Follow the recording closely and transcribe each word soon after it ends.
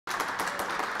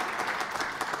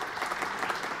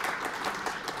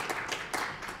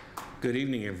Good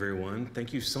evening, everyone.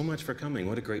 Thank you so much for coming.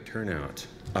 What a great turnout.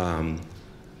 On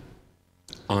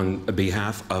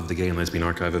behalf of the Gay and Lesbian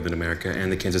Archive of Mid-America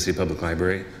and the Kansas City Public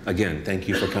Library, again, thank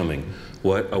you for coming.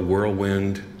 What a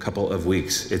whirlwind couple of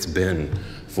weeks it's been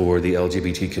for the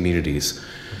LGBT communities.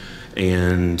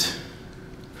 And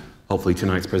hopefully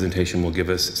tonight's presentation will give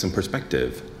us some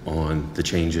perspective on the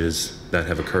changes that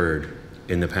have occurred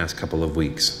in the past couple of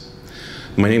weeks.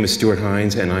 My name is Stuart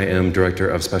Hinds, and I am Director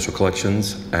of Special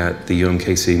Collections at the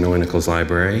UMKC Miller-Nichols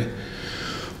Library,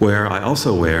 where I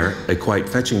also wear a quite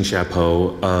fetching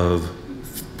chapeau of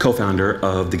co-founder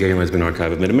of the Gay and Lesbian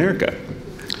Archive of Mid-America.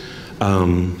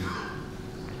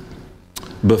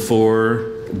 Before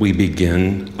we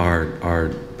begin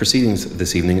our proceedings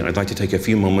this evening, I'd like to take a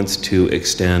few moments to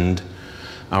extend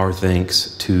our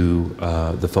thanks to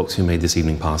the folks who made this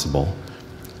evening possible.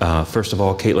 First of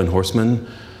all, Caitlin Horseman,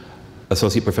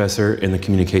 Associate Professor in the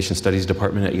Communication Studies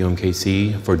Department at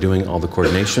UMKC, for doing all the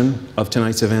coordination of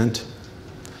tonight's event.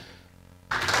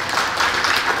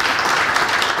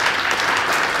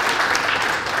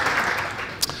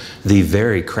 The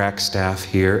very crack staff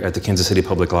here at the Kansas City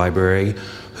Public Library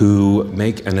who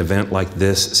make an event like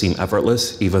this seem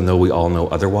effortless, even though we all know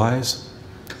otherwise.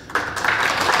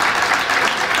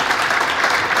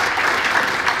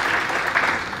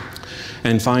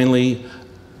 And finally,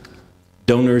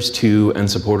 donors to and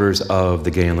supporters of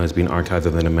the Gay and Lesbian Archive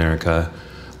of Mid-America,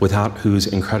 without whose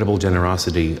incredible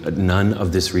generosity, none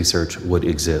of this research would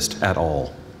exist at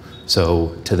all.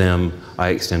 So to them, I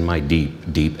extend my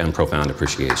deep, deep and profound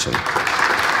appreciation.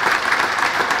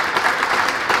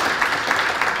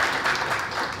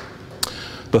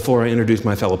 Before I introduce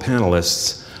my fellow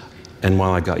panelists, and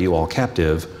while I got you all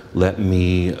captive, let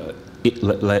me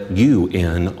let you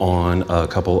in on a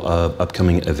couple of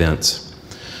upcoming events.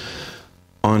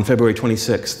 On February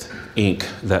 26th, Inc.,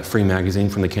 that free magazine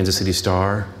from the Kansas City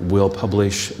Star, will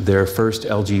publish their first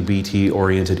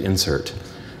LGBT-oriented insert.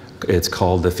 It's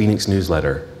called the Phoenix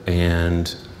Newsletter,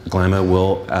 and Glamma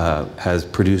has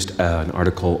produced an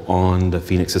article on the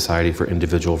Phoenix Society for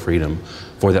Individual Freedom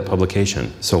for that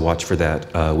publication, so watch for that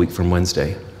a week from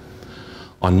Wednesday.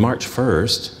 On March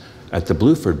 1st, at the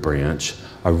Blueford branch,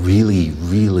 a really,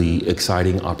 really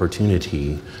exciting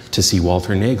opportunity to see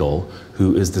Walter Nagel,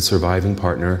 who is the surviving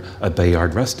partner of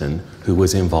Bayard Rustin, who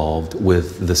was involved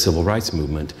with the civil rights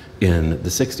movement in the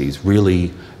 60s.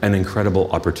 Really an incredible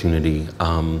opportunity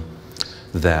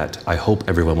that I hope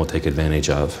everyone will take advantage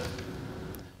of.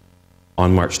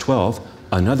 On March 12th,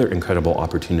 another incredible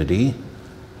opportunity,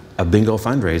 a bingo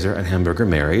fundraiser at Hamburger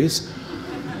Mary's,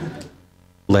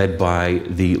 led by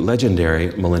the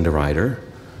legendary Melinda Ryder.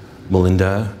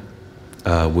 Melinda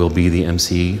will be the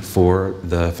MC for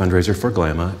the fundraiser for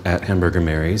Glamma at Hamburger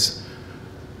Mary's.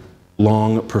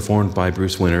 Long performed by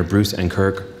Bruce Winter. Bruce and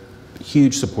Kirk,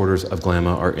 huge supporters of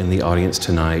Glamma, are in the audience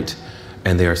tonight,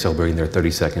 and they are celebrating their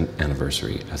 32nd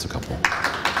anniversary as a couple.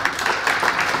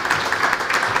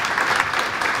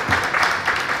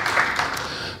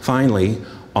 Finally,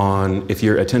 if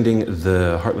you're attending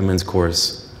the Heartland Men's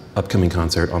Chorus upcoming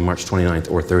concert on March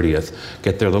 29th or 30th,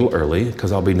 get there a little early,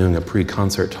 because I'll be doing a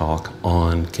pre-concert talk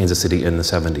on Kansas City in the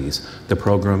 70s. The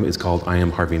program is called I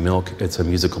Am Harvey Milk. It's a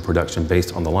musical production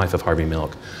based on the life of Harvey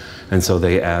Milk. And so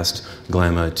they asked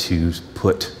Glamma to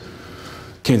put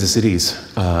Kansas City's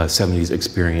 70s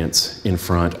experience in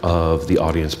front of the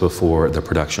audience before the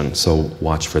production, so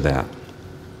watch for that.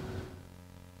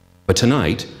 But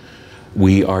tonight,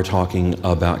 we are talking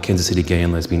about Kansas City gay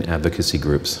and lesbian advocacy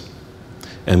groups.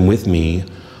 And with me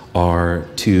are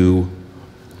two,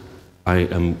 I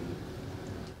am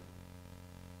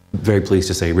very pleased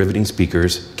to say, riveting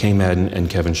speakers, Kay Madden and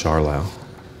Kevin Scharlau.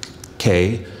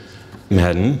 Kay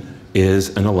Madden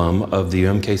is an alum of the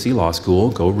UMKC Law School,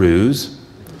 go Roos.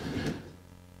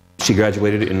 She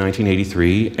graduated in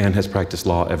 1983 and has practiced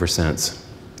law ever since.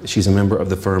 She's a member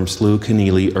of the firm Slew,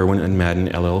 Keneally, Irwin & Madden,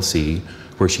 LLC,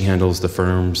 where she handles the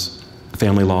firm's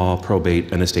family law,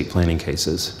 probate, and estate planning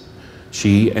cases.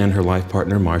 She and her life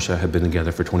partner, Marcia, have been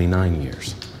together for 29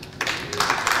 years.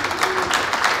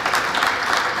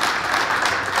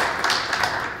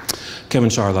 Kevin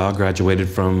Scharlau graduated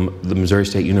from the Missouri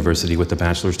State University with a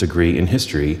bachelor's degree in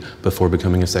history before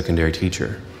becoming a secondary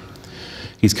teacher.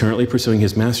 He's currently pursuing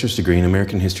his master's degree in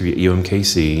American history at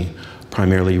UMKC,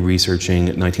 primarily researching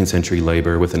 19th century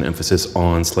labor with an emphasis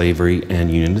on slavery and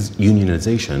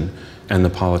unionization and the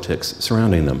politics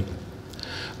surrounding them.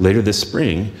 Later this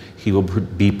spring, he will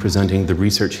be presenting the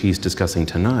research he's discussing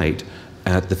tonight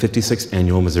at the 56th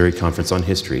Annual Missouri Conference on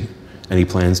History, and he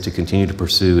plans to continue to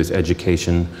pursue his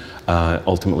education,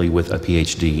 ultimately with a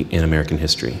PhD in American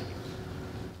history.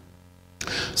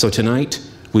 So tonight,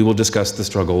 We will discuss the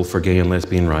struggle for gay and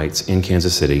lesbian rights in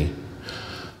Kansas City,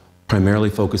 primarily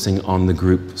focusing on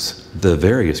the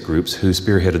various groups who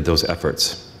spearheaded those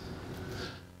efforts.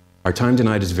 Our time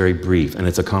tonight is very brief and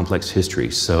it's a complex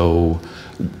history, so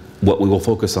what we will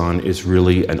focus on is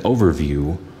really an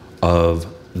overview of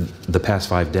the past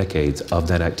 5 decades of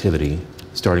that activity,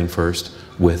 starting first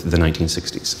with the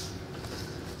 1960s.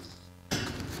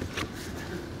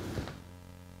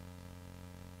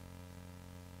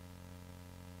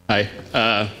 Hi,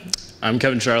 I'm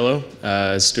Kevin Scharlau.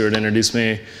 As Stuart introduced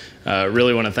me,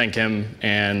 really want to thank him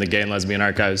and the Gay and Lesbian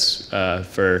Archives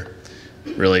for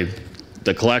really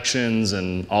the collections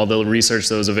and all the research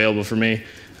that was available for me.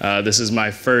 This is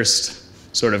my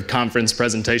first sort of conference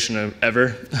presentation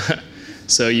ever,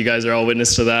 so you guys are all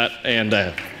witness to that. And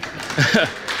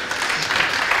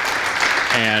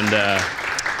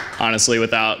honestly,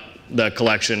 without the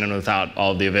collection and without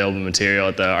all the available material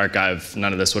at the archive,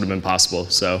 none of this would have been possible.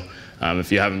 So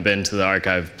if you haven't been to the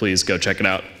archive, please go check it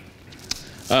out.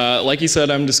 Like you said,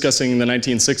 I'm discussing the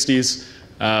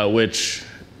 1960s, which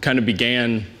kind of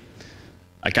began,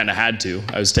 I kind of had to.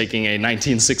 I was taking a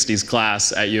 1960s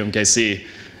class at UMKC,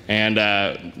 and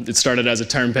it started as a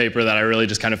term paper that I really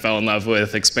just kind of fell in love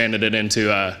with, expanded it into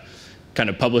a kind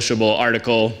of publishable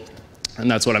article,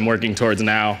 and that's what I'm working towards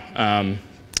now.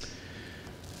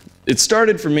 It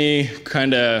started for me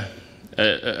kind of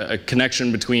a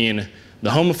connection between the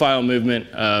homophile movement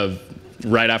of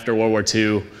right after World War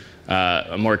II,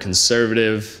 a more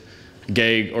conservative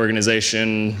gay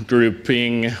organization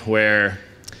grouping where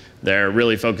they're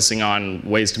really focusing on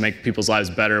ways to make people's lives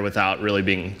better without really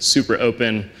being super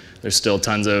open. There's still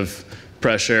tons of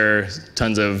pressure,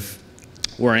 tons of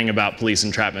worrying about police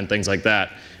entrapment, things like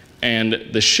that. And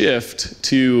the shift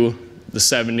to the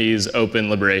 70s open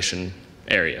liberation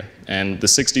area. And the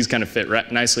 60s kind of fit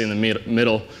right nicely in the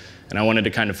middle, and I wanted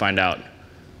to kind of find out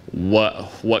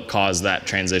what caused that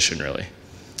transition, really.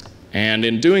 And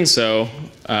in doing so,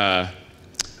 I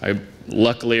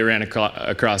luckily ran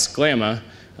across GLAMA.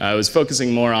 I was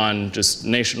focusing more on just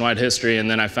nationwide history, and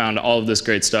then I found all of this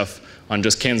great stuff on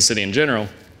just Kansas City in general,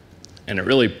 and it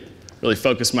really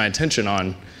focused my attention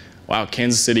on, wow,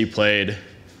 Kansas City played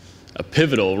a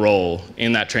pivotal role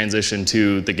in that transition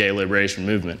to the gay liberation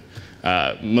movement.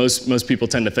 Most people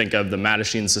tend to think of the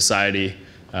Mattachine Society,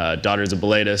 Daughters of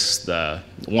Beletus, the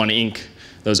One Inc.,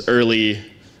 those early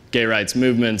gay rights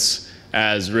movements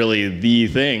as really the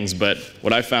things, but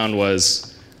what I found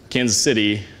was Kansas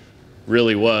City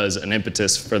really was an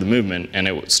impetus for the movement, and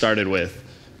it started with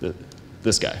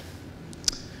this guy.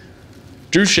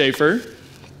 Drew Schaefer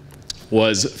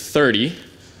was 30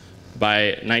 by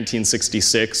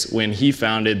 1966 when he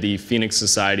founded the Phoenix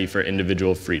Society for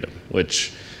Individual Freedom,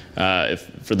 which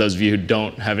for those of you who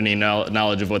don't have any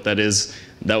knowledge of what that is,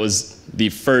 that was the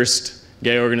first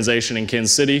gay organization in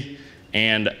Kansas City,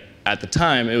 and at the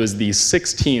time it was the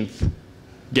 16th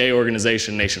gay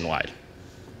organization nationwide.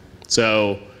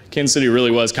 So Kansas City really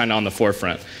was kind of on the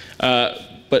forefront.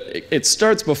 But it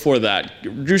starts before that.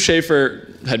 Drew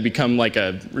Schaefer had become like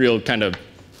a real kind of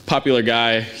popular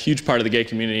guy, huge part of the gay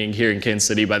community here in Kansas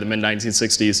City by the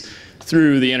mid-1960s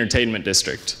through the entertainment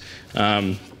district.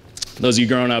 Those of you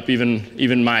growing up,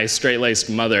 even my straight-laced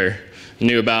mother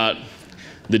knew about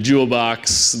the Jewel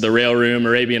Box, the Rail Room,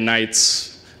 Arabian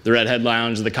Nights, the Redhead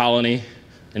Lounge, the Colony.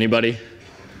 Anybody?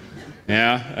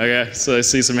 Yeah? Okay, so I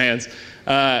see some hands.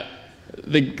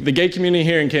 The gay community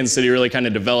here in Kansas City really kind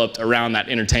of developed around that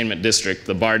entertainment district,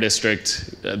 the bar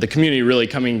district, the community really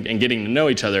coming and getting to know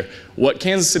each other. What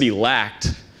Kansas City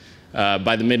lacked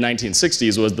by the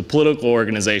mid-1960s was the political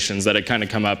organizations that had kind of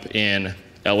come up in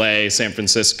LA, San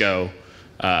Francisco,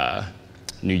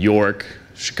 New York,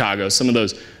 Chicago, some of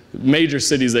those major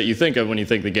cities that you think of when you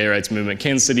think the gay rights movement.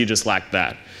 Kansas City just lacked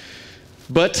that.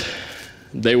 But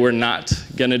they were not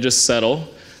gonna just settle.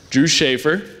 Drew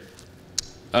Schaefer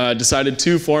decided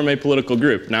to form a political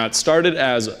group. Now it started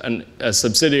as a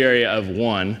subsidiary of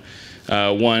One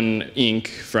Inc.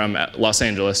 from Los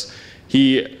Angeles.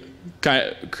 He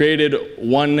created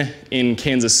One in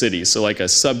Kansas City, so like a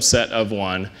subset of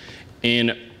One,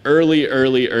 in early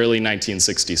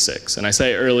 1966. And I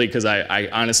say early because I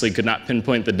honestly could not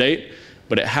pinpoint the date,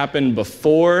 but it happened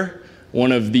before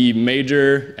one of the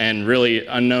major and really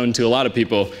unknown to a lot of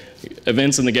people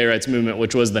events in the gay rights movement,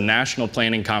 which was the National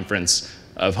Planning Conference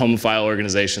of Homophile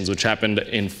Organizations, which happened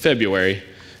in February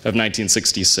of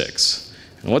 1966.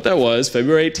 And what that was,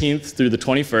 February 18th through the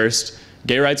 21st,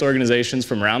 gay rights organizations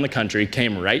from around the country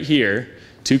came right here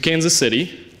to Kansas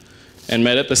City and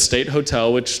met at the State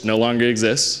Hotel, which no longer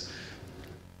exists.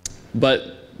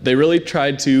 But they really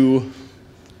tried to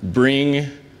bring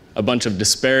a bunch of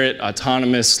disparate,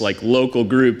 autonomous, like local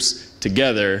groups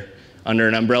together under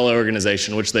an umbrella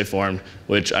organization which they formed,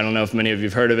 which I don't know if many of you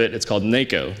have heard of it. It's called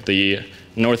NACO, the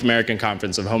North American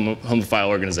Conference of Homophile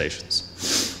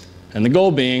Organizations. And the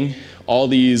goal being all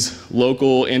these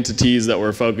local entities that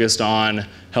were focused on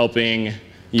helping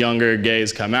younger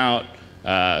gays come out,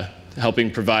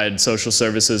 helping provide social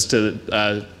services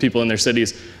to people in their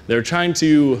cities. They were trying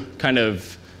to kind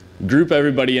of group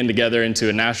everybody in together into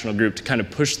a national group to kind of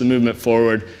push the movement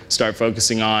forward, start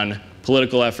focusing on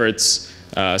political efforts.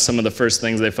 Some of the first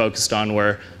things they focused on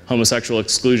were homosexual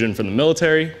exclusion from the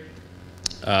military,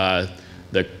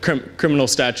 the criminal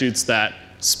statutes that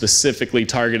specifically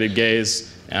targeted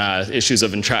gays, issues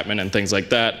of entrapment and things like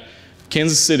that.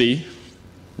 Kansas City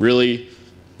really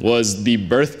was the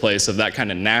birthplace of that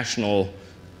kind of national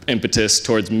impetus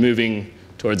towards moving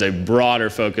towards a broader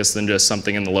focus than just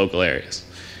something in the local areas.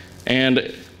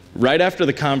 And right after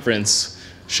the conference,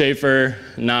 Schaefer,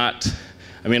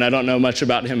 I mean, I don't know much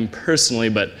about him personally,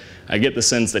 but I get the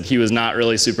sense that he was not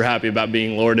really super happy about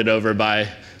being lorded over by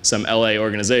some LA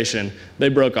organization. They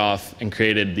broke off and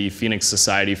created the Phoenix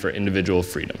Society for Individual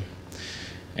Freedom.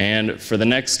 And for the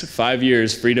next 5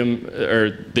 years,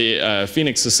 the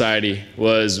Phoenix Society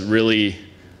was really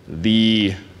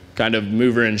the kind of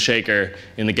mover and shaker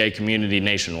in the gay community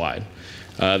nationwide.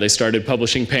 They started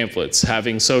publishing pamphlets,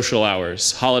 having social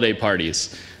hours, holiday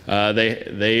parties.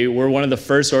 They were one of the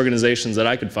first organizations that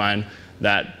I could find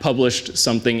that published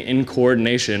something in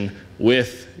coordination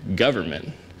with government.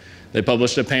 They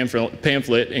published a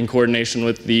pamphlet in coordination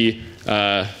with the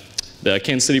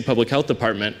Kansas City Public Health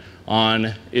Department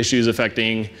on issues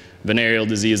affecting venereal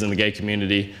disease in the gay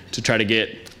community to try to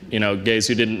get gays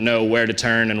who didn't know where to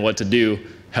turn and what to do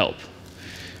help.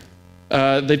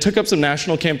 They took up some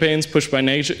national campaigns pushed by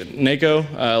NACO,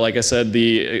 like I said,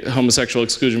 the homosexual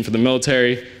exclusion for the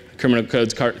military, criminal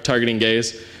codes targeting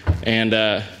gays, and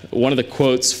one of the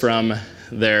quotes from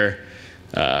their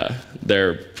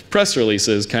press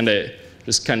releases kind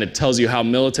of tells you how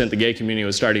militant the gay community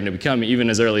was starting to become, even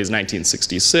as early as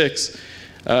 1966.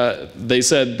 They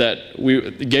said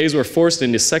that gays were forced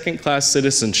into second-class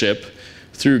citizenship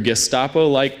through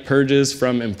Gestapo-like purges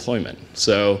from employment.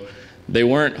 So they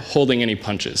weren't holding any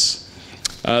punches.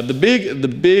 The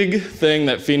big thing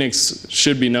that Phoenix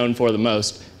should be known for the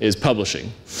most is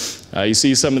publishing. You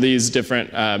see some of these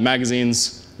different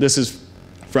magazines. This is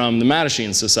from the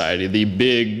Mattachine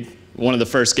Society, one of the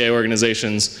first gay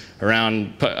organizations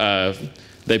around.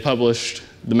 They published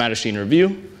the Mattachine Review,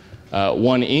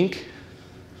 One Inc.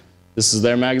 This is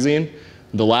their magazine.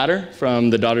 The Ladder from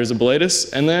the Daughters of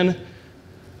Beletus, and then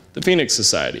the Phoenix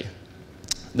Society.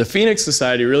 The Phoenix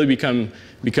Society really become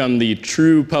the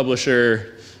true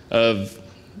publisher of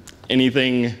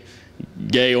anything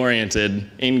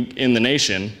gay-oriented in the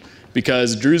nation,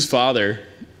 because Drew's father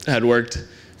had worked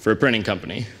for a printing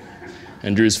company.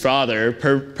 And Drew's father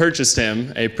purchased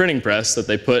him a printing press that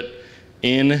they put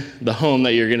in the home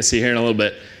that you're going to see here in a little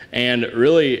bit. And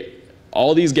really,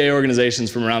 all these gay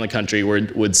organizations from around the country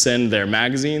would send their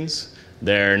magazines,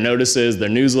 their notices, their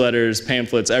newsletters,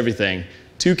 pamphlets, everything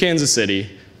to Kansas City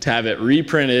to have it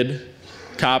reprinted,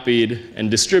 copied,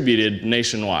 and distributed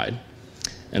nationwide.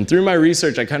 And through my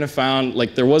research, I kind of found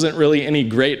like there wasn't really any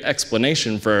great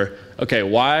explanation for, okay,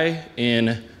 why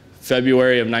in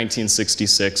February of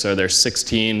 1966 are there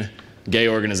 16 gay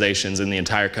organizations in the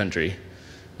entire country?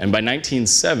 And by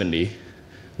 1970,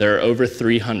 there are over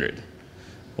 300.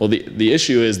 Well, the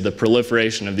issue is the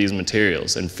proliferation of these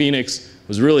materials, and Phoenix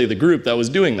was really the group that was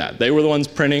doing that. They were the ones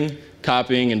printing,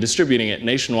 copying, and distributing it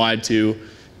nationwide to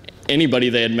anybody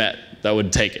they had met that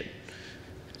would take it.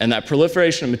 And that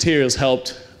proliferation of materials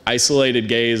helped isolated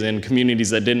gays in communities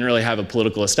that didn't really have a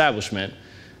political establishment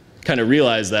kind of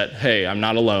realize that, hey, I'm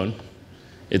not alone.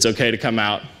 It's okay to come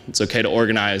out, it's okay to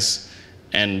organize,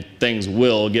 and things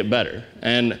will get better.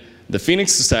 And the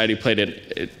Phoenix Society played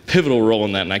a pivotal role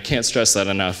in that, and I can't stress that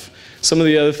enough. Some of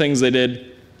the other things they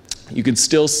did, you could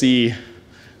still see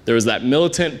there was that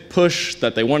militant push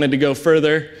that they wanted to go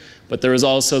further, but there was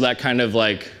also that kind of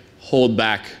like hold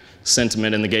back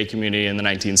sentiment in the gay community in the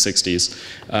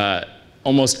 1960s.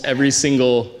 Almost every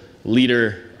single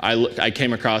leader I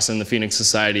came across in the Phoenix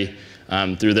Society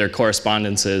through their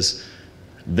correspondences,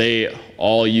 they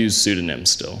all use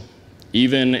pseudonyms still.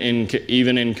 Even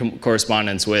in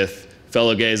correspondence with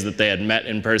fellow gays that they had met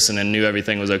in person and knew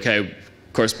everything was okay,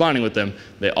 corresponding with them,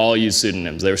 they all used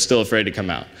pseudonyms. They were still afraid to come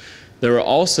out. They were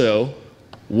also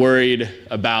worried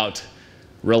about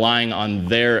relying on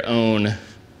their own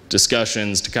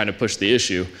discussions to kind of push the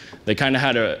issue. They kind of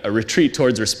had a retreat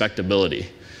towards respectability.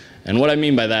 And what I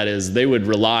mean by that is they would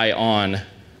rely on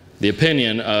the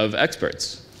opinion of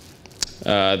experts.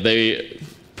 they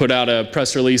put out a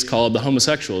press release called The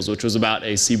Homosexuals, which was about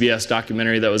a CBS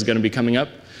documentary that was going to be coming up.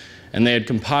 And they had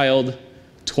compiled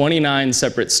 29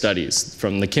 separate studies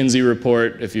from the Kinsey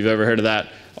report, if you've ever heard of that,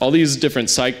 all these different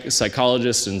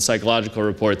psychologists and psychological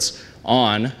reports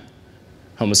on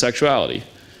homosexuality.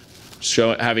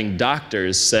 Having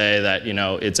doctors say that, you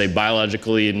know, it's a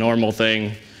biologically normal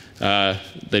thing.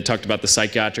 They talked about the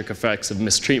psychiatric effects of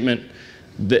mistreatment.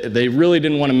 They really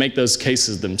didn't want to make those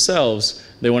cases themselves.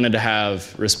 They wanted to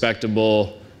have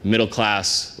respectable,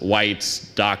 middle-class, white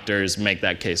doctors make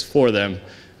that case for them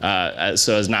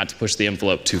so as not to push the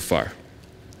envelope too far.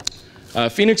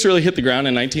 Phoenix really hit the ground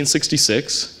in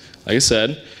 1966, like I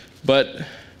said, but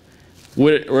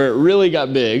where it really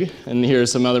got big, and here are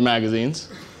some other magazines,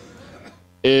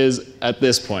 is at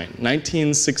this point,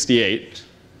 1968.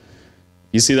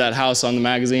 You see that house on the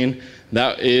magazine?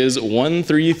 That is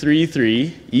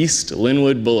 1333 East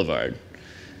Linwood Boulevard,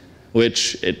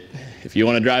 which, if you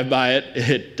want to drive by it,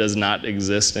 it does not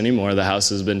exist anymore. The house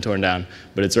has been torn down,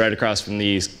 but it's right across from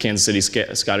the Kansas City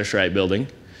Scottish Rite building.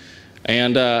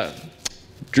 And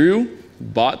Drew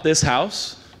bought this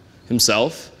house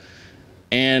himself,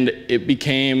 and it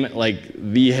became like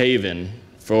the haven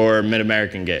for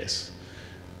mid-American gays.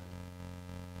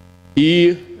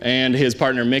 He and his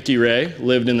partner Mickey Ray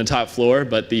lived in the top floor,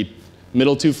 but the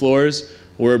middle two floors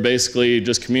were basically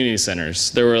just community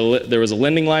centers. There was a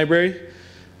lending library.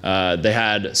 They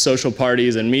had social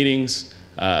parties and meetings.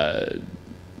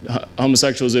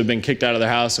 Homosexuals who had been kicked out of their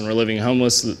house and were living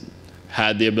homeless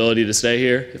had the ability to stay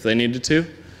here if they needed to.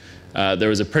 There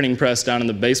was a printing press down in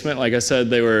the basement. Like I said,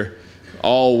 they were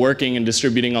all working and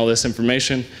distributing all this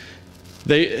information.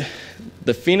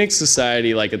 The Phoenix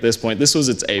Society, like at this point, this was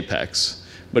its apex.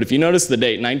 But if you notice the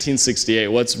date, 1968,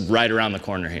 what's right around the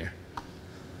corner here?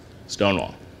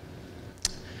 Stonewall.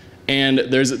 And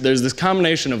there's this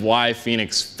combination of why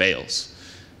Phoenix fails.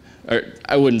 Or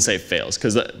I wouldn't say fails,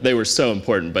 because they were so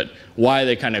important, but why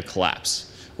they kind of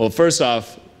collapse. Well, first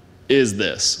off is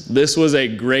this. This was a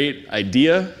great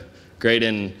idea, great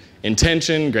in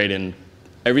intention, great in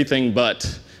everything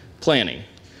but planning.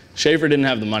 Schaefer didn't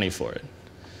have the money for it.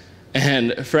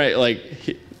 And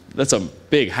that's a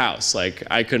big house. Like,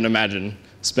 I couldn't imagine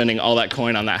spending all that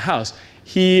coin on that house.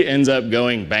 He ends up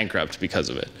going bankrupt because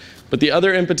of it. But the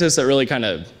other impetus that really kind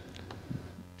of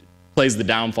plays the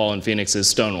downfall in Phoenix is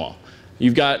Stonewall.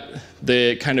 You've got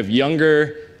the kind of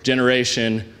younger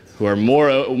generation who are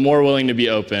more willing to be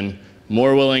open,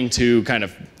 more willing to kind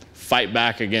of fight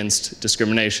back against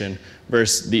discrimination,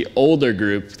 versus the older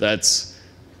group that's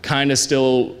kind of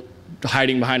still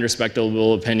hiding behind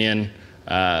respectable opinion,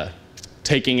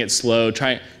 taking it slow,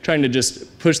 trying to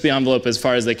just push the envelope as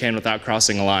far as they can without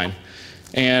crossing a line.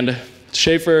 And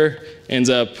Schaefer ends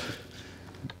up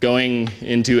going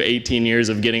into 18 years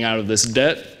of getting out of this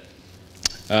debt.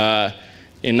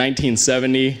 In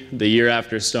 1970, the year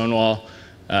after Stonewall,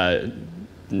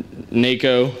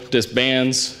 NACO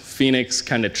disbands. Phoenix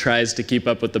kind of tries to keep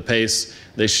up with the pace.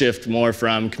 They shift more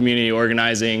from community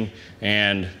organizing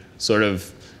and sort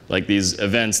of like these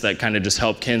events that kind of just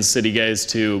help Kansas City gays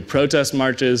to protest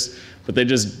marches, but they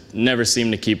just never seem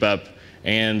to keep up.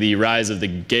 And the rise of the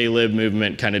gay lib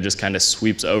movement kind of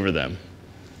sweeps over them.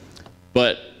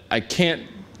 But I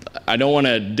don't want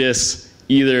to diss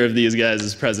either of these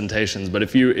guys' presentations, but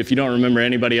if you don't remember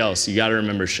anybody else, you got to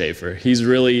remember Schaefer. He's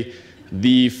really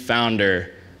the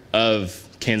founder of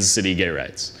Kansas City gay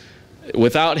rights.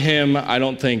 Without him, I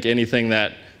don't think anything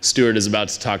that Stuart is about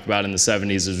to talk about in the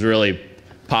 70s is really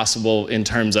possible in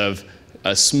terms of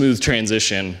a smooth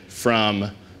transition from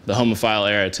the homophile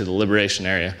era to the liberation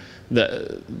era.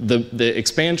 The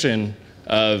expansion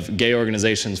of gay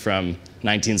organizations from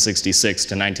 1966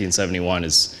 to 1971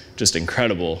 is just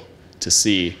incredible to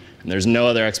see, and there's no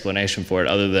other explanation for it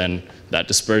other than that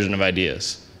dispersion of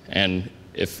ideas. And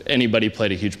if anybody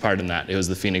played a huge part in that, it was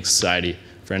the Phoenix Society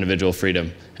for Individual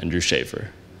Freedom and Drew Schaefer.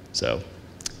 So,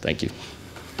 thank you.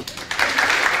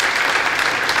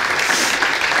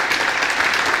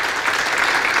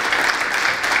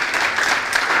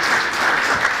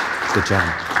 Good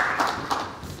job.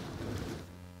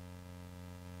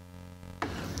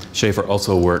 Schaefer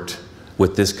also worked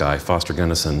with this guy, Foster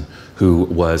Gunnison, who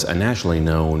was a nationally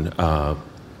known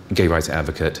gay rights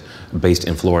advocate based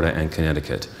in Florida and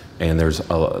Connecticut. And there's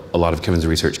a lot of Kevin's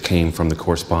research came from the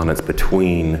correspondence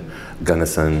between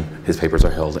Gunnison, his papers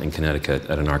are held in Connecticut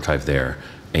at an archive there,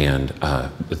 and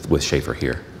with Schaefer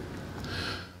here.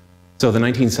 So the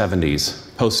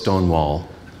 1970s, post-Stonewall,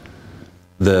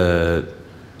 the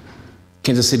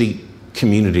Kansas City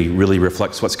community really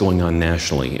reflects what's going on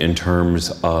nationally in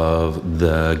terms of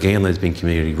the gay and lesbian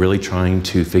community really trying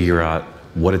to figure out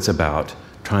what it's about,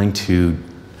 trying to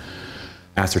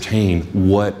ascertain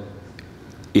what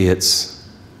it's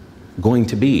going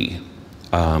to be.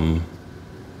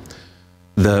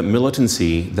 The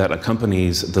militancy that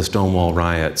accompanies the Stonewall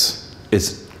Riots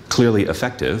is clearly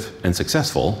effective and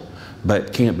successful,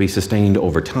 but can't be sustained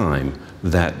over time.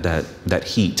 That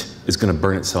heat is going to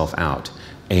burn itself out.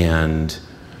 And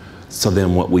so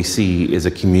then what we see is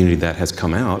a community that has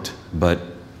come out, but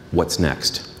what's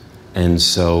next? And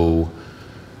so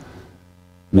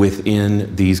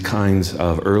within these kinds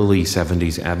of early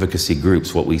 70s advocacy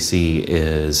groups, what we see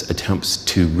is attempts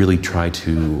to really try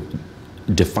to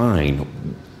define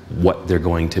what they're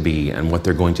going to be and what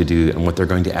they're going to do and what they're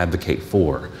going to advocate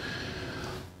for.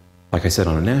 Like I said,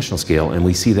 on a national scale, and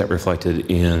we see that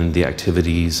reflected in the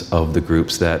activities of the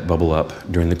groups that bubble up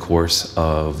during the course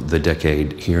of the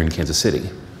decade here in Kansas City.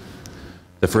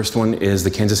 The first one is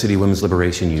the Kansas City Women's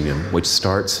Liberation Union, which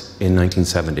starts in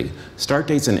 1970. Start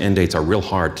dates and end dates are real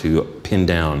hard to pin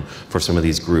down for some of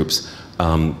these groups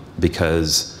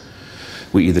because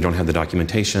we either don't have the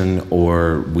documentation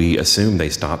or we assume they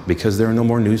stopped because there are no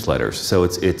more newsletters. So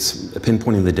it's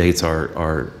pinpointing the dates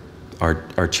are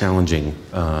challenging,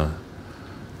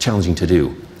 challenging to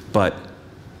do. But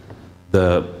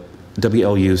the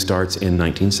WLU starts in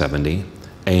 1970,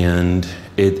 and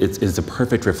it's a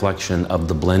perfect reflection of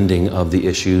the blending of the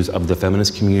issues of the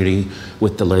feminist community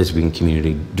with the lesbian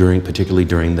community, particularly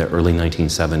during the early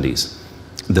 1970s.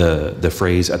 The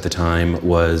phrase at the time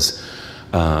was,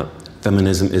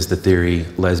 feminism is the theory,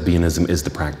 lesbianism is the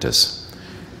practice.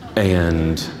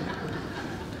 And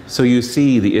so you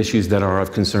see the issues that are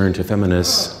of concern to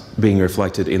feminists being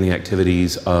reflected in the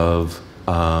activities of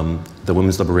the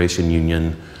Women's Liberation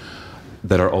Union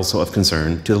that are also of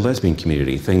concern to the lesbian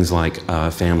community. Things like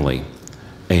family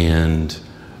and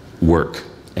work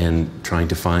and trying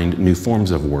to find new forms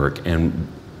of work and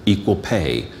equal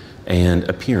pay and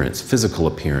appearance, physical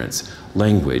appearance,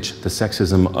 language, the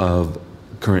sexism of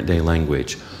current day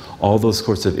language. All those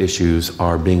sorts of issues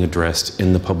are being addressed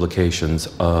in the publications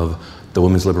of the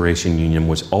Women's Liberation Union,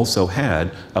 which also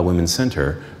had a women's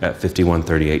center at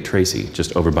 5138 Tracy,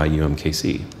 just over by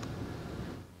UMKC.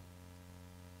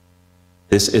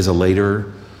 This is a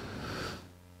later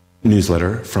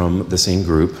newsletter from the same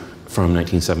group from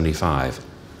 1975.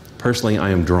 Personally,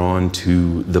 I am drawn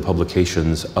to the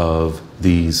publications of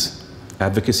these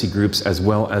advocacy groups as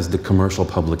well as the commercial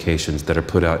publications that are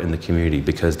put out in the community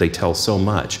because they tell so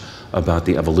much about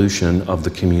the evolution of the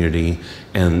community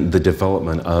and the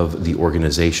development of the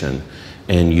organization.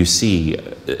 And you see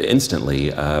instantly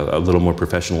a little more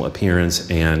professional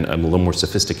appearance and a little more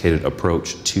sophisticated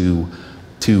approach to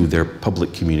their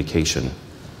public communication.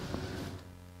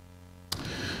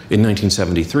 In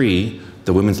 1973,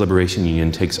 the Women's Liberation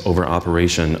Union takes over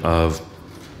operation of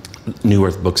New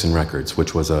Earth Books and Records,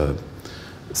 which was a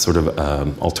sort of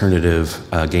alternative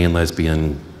gay and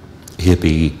lesbian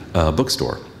hippie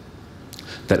bookstore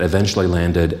that eventually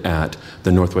landed at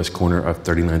the northwest corner of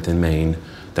 39th and Main.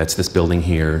 That's this building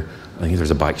here. I think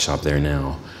there's a bike shop there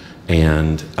now.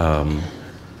 And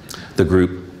the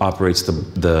group operates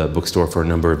the bookstore for a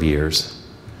number of years.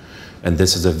 And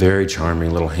this is a very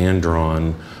charming little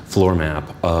hand-drawn floor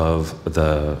map of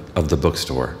the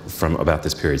bookstore from about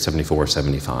this period, 74,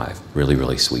 75. Really,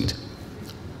 really sweet.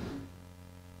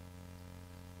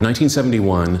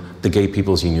 1971, the Gay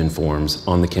People's Union forms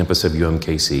on the campus of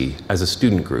UMKC as a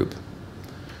student group.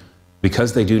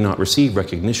 Because they do not receive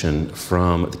recognition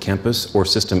from the campus or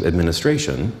system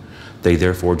administration, they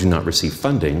therefore do not receive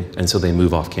funding, and so they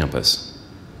move off campus.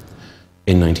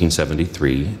 In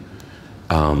 1973,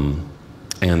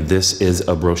 and this is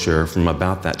a brochure from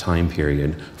about that time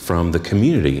period from the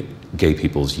Community Gay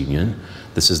People's Union.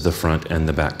 This is the front and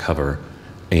the back cover,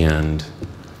 and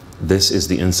this is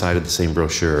the inside of the same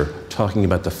brochure talking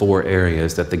about the 4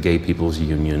 areas that the Gay People's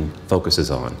Union focuses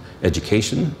on.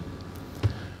 Education,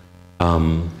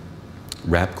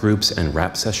 rap groups and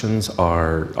rap sessions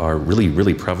are really,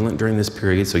 really prevalent during this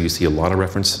period, so you see a lot of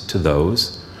reference to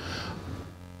those.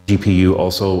 GPU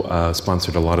also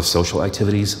sponsored a lot of social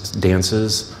activities,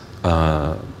 dances,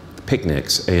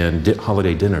 picnics, and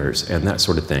holiday dinners, and that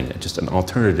sort of thing. Just an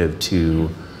alternative to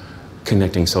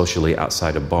connecting socially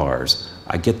outside of bars.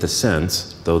 I get the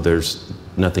sense, though there's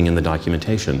nothing in the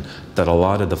documentation, that a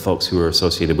lot of the folks who are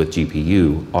associated with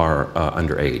GPU are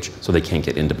underage, so they can't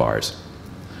get into bars.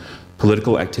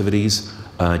 Political activities,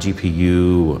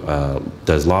 GPU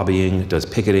does lobbying, does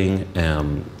picketing,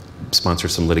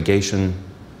 sponsors some litigation,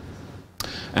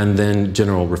 and then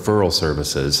general referral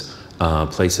services,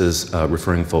 places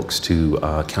referring folks to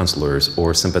counselors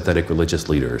or sympathetic religious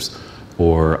leaders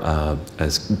or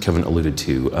as Kevin alluded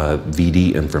to,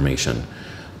 VD information,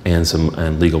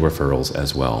 and legal referrals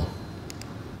as well.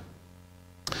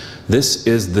 This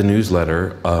is the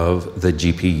newsletter of the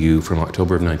GPU from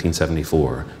October of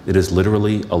 1974. It is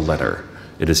literally a letter.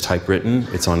 It is typewritten,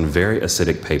 it's on very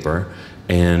acidic paper,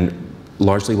 and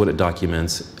largely what it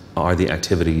documents are the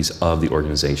activities of the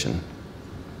organization.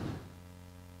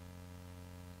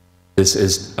 This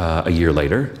is a year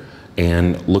later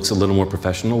and looks a little more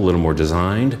professional, a little more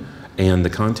designed, and the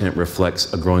content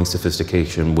reflects a growing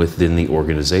sophistication within the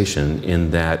organization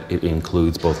in that it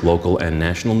includes both local and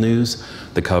national news.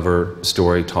 The cover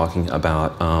story talking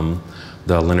about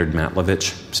the Leonard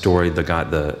Matlovich story,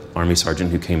 the Army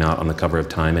sergeant who came out on the cover of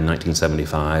Time in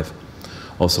 1975,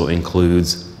 also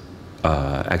includes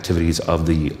activities of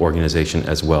the organization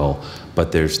as well,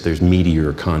 but there's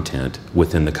meatier content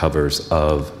within the covers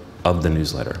of the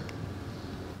newsletter.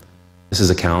 This is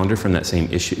a calendar from that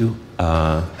same issue.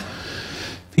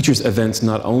 Features events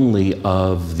not only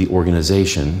of the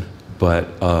organization,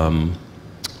 but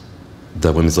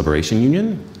the Women's Liberation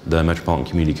Union, the Metropolitan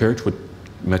Community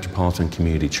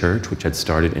Church, which had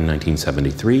started in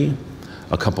 1973,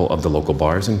 a couple of the local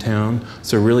bars in town.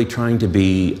 So really trying to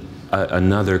be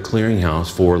another clearinghouse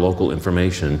for local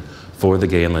information for the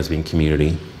gay and lesbian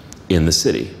community in the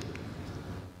city.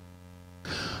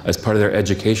 As part of their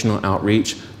educational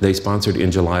outreach, they sponsored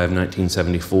in July of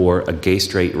 1974 a Gay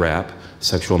Straight Rap,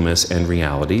 Sexual Myths and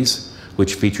Realities,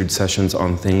 which featured sessions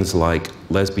on things like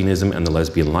lesbianism and the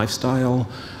lesbian lifestyle,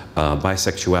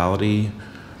 bisexuality,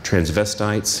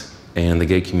 transvestites, and the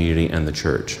gay community and the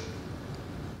church.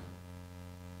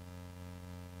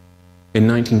 In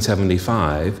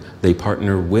 1975, they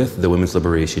partnered with the Women's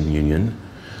Liberation Union,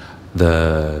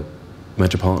 the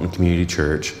Metropolitan Community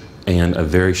Church, and a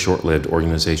very short-lived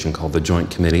organization called the Joint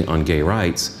Committee on Gay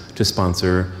Rights to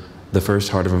sponsor the first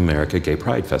Heart of America Gay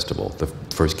Pride Festival, the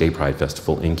first gay pride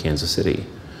festival in Kansas City.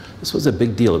 This was a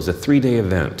big deal. It was a 3-day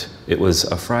event. It was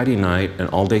a Friday night, an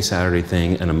all-day Saturday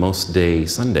thing, and a most-day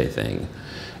Sunday thing.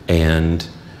 And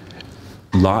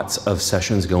lots of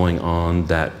sessions going on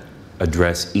that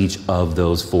address each of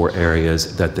those 4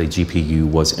 areas that the GPU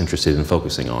was interested in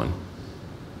focusing on.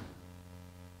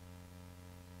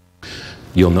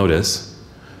 You'll notice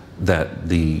that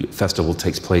the festival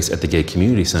takes place at the Gay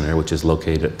Community Center, which is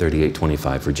located at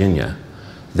 3825 Virginia.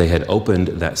 They had opened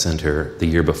that center the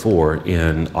year before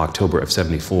in October of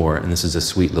 '74, and this is a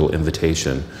sweet little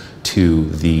invitation to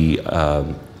the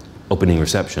opening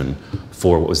reception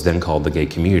for what was then called the Gay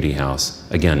Community House,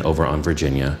 again over on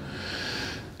Virginia.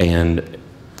 And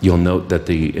you'll note that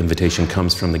the invitation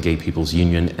comes from the Gay People's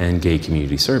Union and Gay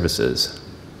Community Services.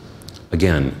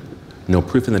 Again, no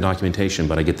proof in the documentation,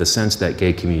 but I get the sense that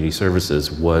Gay Community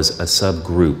Services was a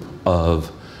subgroup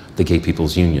of the Gay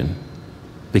People's Union.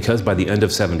 Because by the end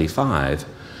of '75,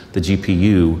 the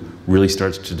GPU really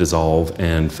starts to dissolve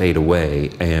and fade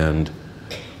away, and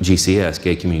GCS,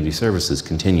 Gay Community Services,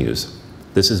 continues.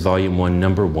 This is volume 1,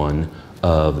 number 1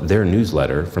 of their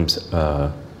newsletter from,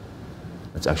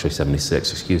 it's actually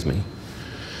 '76, excuse me.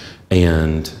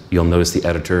 And you'll notice the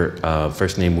editor,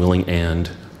 first name Willing and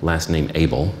last name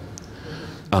Abel.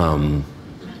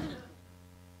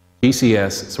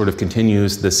 GCS sort of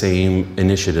continues the same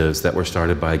initiatives that were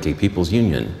started by Gay People's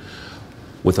Union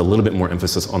with a little bit more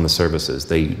emphasis on the services.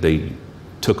 They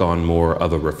took on more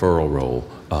of a referral role,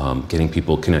 getting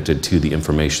people connected to the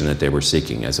information that they were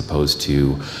seeking, as opposed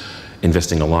to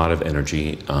investing a lot of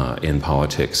energy in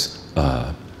politics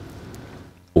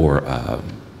or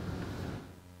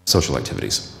social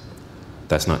activities.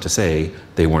 That's not to say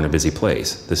they weren't a busy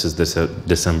place. This is this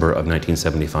December of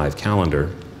 1975 calendar.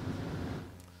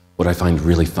 What I find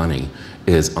really funny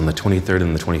is on the 23rd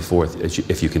and the 24th,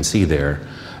 if you can see there,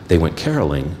 they went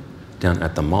caroling down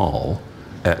at the mall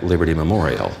at Liberty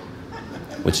Memorial,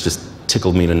 which just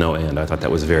tickled me to no end. I thought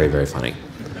that was very, very funny.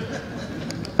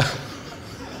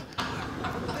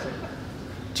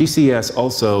 GCS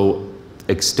also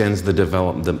extends the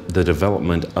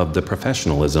development of the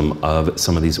professionalism of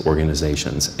some of these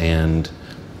organizations, and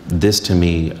this to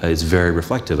me is very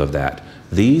reflective of that.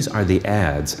 These are the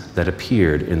ads that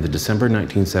appeared in the December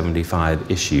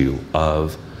 1975 issue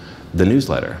of the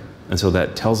newsletter, and so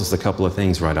that tells us a couple of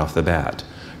things right off the bat.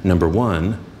 Number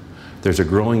 1, there's a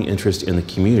growing interest in the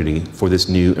community for this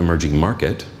new emerging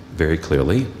market, very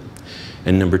clearly,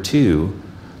 and number 2,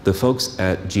 the folks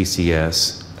at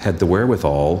GCS had the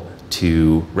wherewithal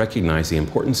to recognize the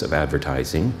importance of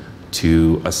advertising,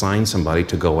 to assign somebody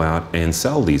to go out and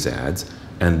sell these ads,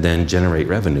 and then generate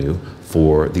revenue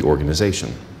for the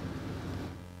organization.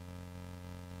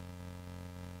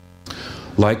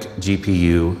 Like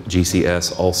GPU,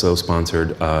 GCS also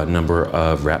sponsored a number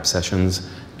of rap sessions,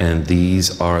 and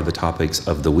these are the topics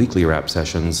of the weekly rap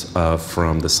sessions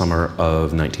from the summer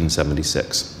of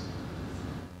 1976.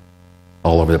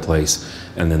 All over the place,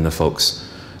 and then the folks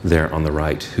there on the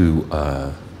right who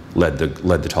led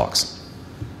the talks.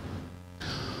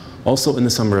 Also in the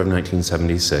summer of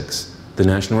 1976, the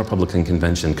National Republican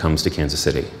Convention comes to Kansas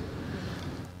City.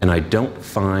 And I don't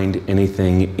find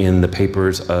anything in the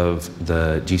papers of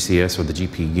the GCS or the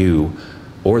GPU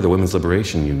or the Women's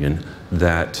Liberation Union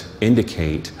that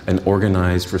indicate an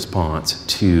organized response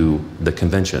to the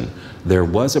convention. There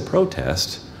was a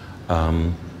protest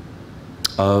of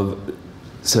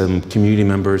some community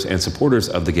members and supporters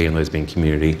of the gay and lesbian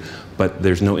community, but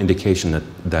there's no indication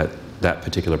that that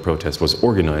particular protest was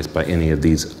organized by any of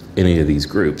these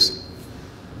groups.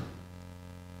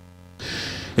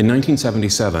 In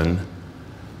 1977,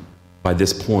 by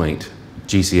this point,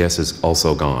 GCS is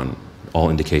also gone. All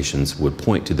indications would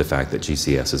point to the fact that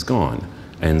GCS is gone.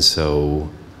 And so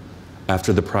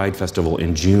after the Pride Festival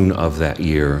in June of that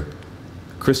year,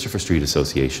 Christopher Street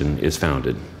Association is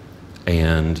founded.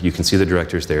 And you can see the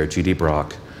directors there, Judy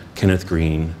Brock, Kenneth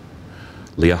Green,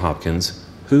 Leah Hopkins,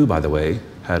 who, by the way,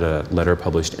 had a letter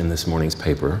published in this morning's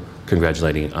paper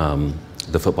congratulating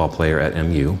the football player at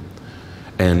MU,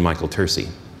 and Michael Tercey.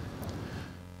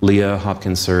 Leah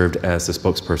Hopkins served as the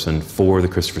spokesperson for the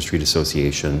Christopher Street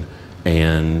Association,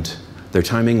 and their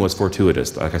timing was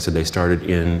fortuitous. Like I said, they started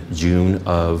in June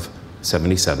of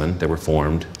 '77. They were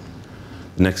formed.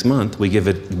 Next month, we get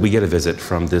a visit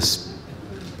from this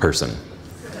person.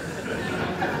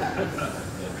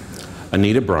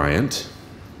 Anita Bryant,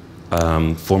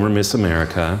 former Miss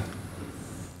America,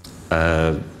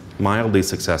 a mildly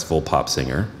successful pop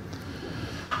singer,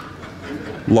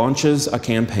 launches a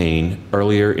campaign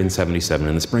earlier in '77,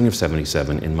 in the spring of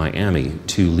 '77 in Miami,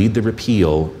 to lead the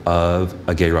repeal of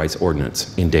a gay rights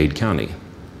ordinance in Dade County.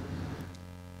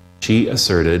 She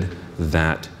asserted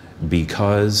that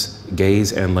because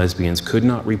gays and lesbians could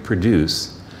not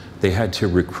reproduce, they had to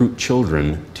recruit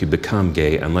children to become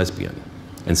gay and lesbian.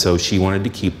 And so she wanted to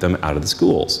keep them out of the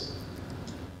schools.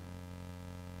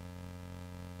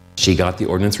 She got the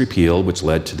ordinance repealed, which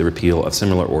led to the repeal of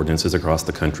similar ordinances across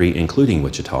the country, including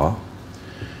Wichita.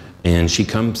 And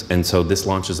so this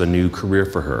launches a new career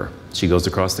for her. She goes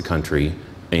across the country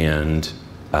and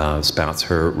spouts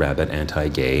her rabid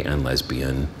anti-gay and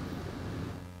lesbian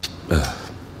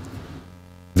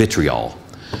vitriol.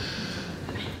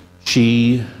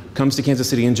 She comes to Kansas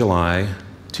City in July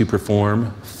to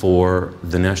perform for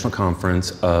the National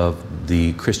Conference of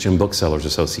the Christian Booksellers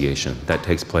Association that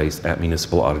takes place at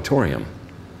Municipal Auditorium,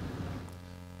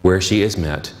 where she is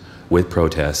met with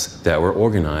protests that were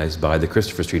organized by the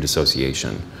Christopher Street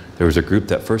Association. There was a group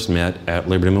that first met at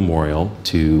Liberty Memorial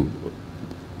to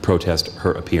protest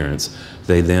her appearance.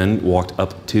 They then walked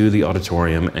up to the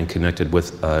auditorium and connected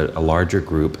with a larger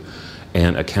group,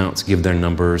 and accounts give their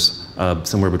numbers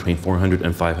somewhere between 400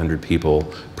 and 500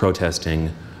 people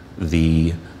protesting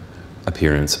the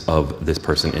appearance of this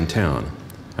person in town.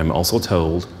 I'm also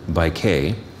told by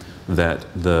Kay that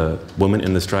the woman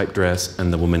in the striped dress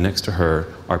and the woman next to her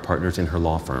are partners in her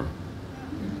law firm.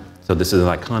 So this is an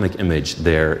iconic image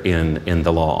there in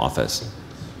the law office.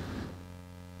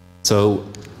 So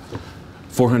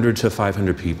 400 to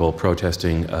 500 people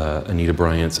protesting Anita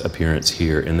Bryant's appearance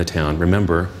here in the town.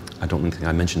 Remember, I don't think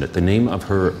I mentioned it, the name of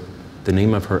her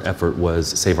effort was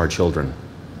Save Our Children.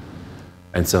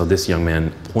 And so this young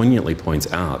man poignantly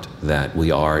points out that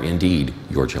we are indeed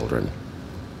your children.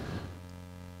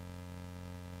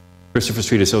 Christopher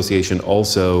Street Association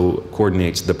also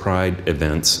coordinates the Pride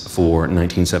events for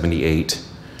 1978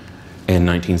 and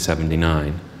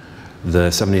 1979.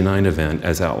 The '79 event,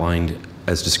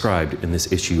 as described in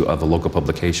this issue of a local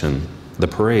publication, the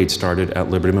parade started at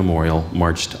Liberty Memorial,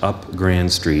 marched up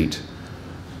Grand Street,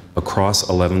 across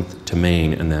 11th to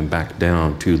Main, and then back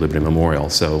down to Liberty Memorial.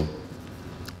 So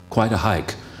quite a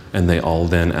hike. And they all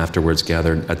then afterwards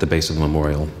gathered at the base of the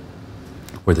memorial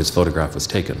where this photograph was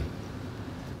taken.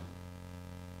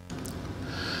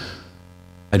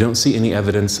 I don't see any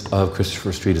evidence of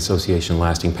Christopher Street Association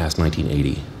lasting past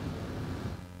 1980.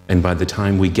 And by the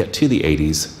time we get to the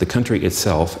 80s, the country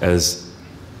itself, as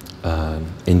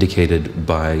indicated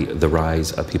by the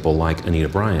rise of people like Anita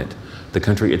Bryant, the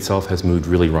country itself has moved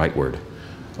really rightward.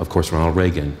 Of course, Ronald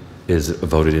Reagan is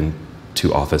voted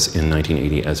into office in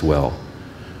 1980 as well.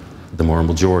 The moral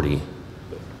majority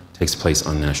takes place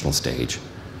on national stage.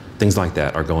 Things like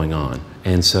that are going on.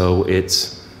 And so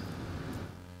it's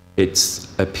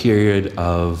a period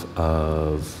of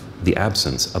the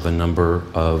absence of a number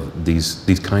of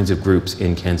these kinds of groups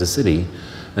in Kansas City,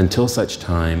 until such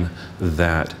time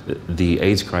that the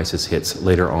AIDS crisis hits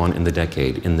later on in the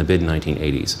decade, in the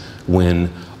mid-1980s,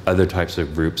 when other types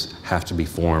of groups have to be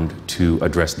formed to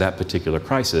address that particular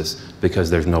crisis because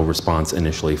there's no response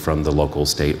initially from the local,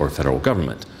 state, or federal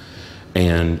government.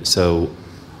 And so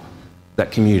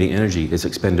that community energy is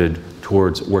expended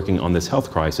towards working on this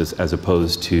health crisis as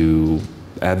opposed to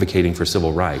advocating for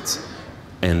civil rights.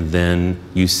 And then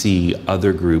you see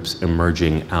other groups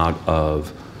emerging out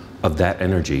of that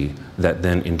energy that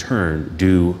then in turn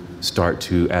do start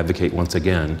to advocate once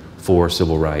again for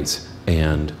civil rights.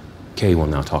 And Kay will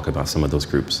now talk about some of those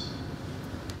groups.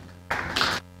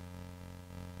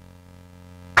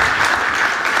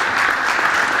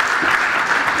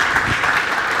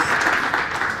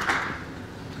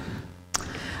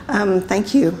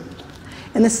 Thank you.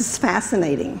 And this is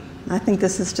fascinating. I think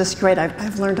this is just great.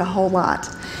 I've learned a whole lot.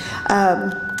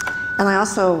 And I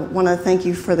also want to thank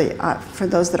you for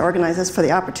those that organize this for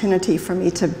the opportunity for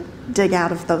me to dig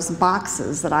out of those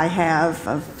boxes that I have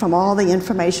from all the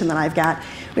information that I've got.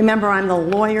 Remember, I'm the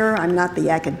lawyer, I'm not the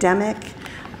academic.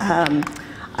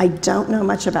 I don't know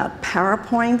much about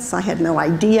PowerPoints. I had no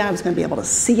idea I was going to be able to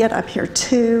see it up here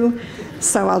too.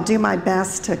 So I'll do my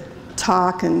best to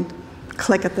talk and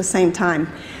click at the same time.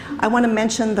 I want to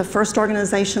mention the first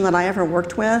organization that I ever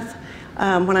worked with.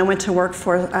 When I went to work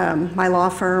for my law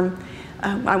firm,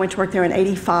 I went to work there in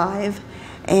 '85,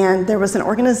 and there was an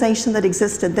organization that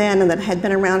existed then and that had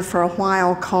been around for a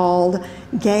while called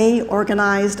Gay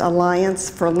Organized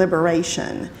Alliance for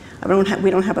Liberation.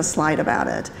 We don't have a slide about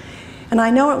it. And I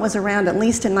know it was around at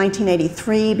least in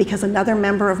 1983 because another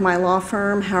member of my law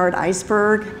firm, Howard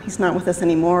Iceberg, he's not with us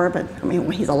anymore, but I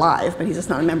mean, he's alive, but he's just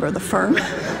not a member of the firm.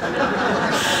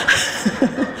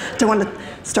 Don't want to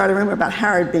start a rumor about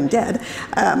Howard being dead.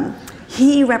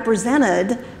 He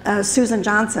represented Susan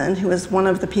Johnson, who was one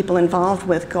of the people involved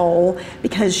with GOAL,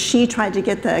 because she tried to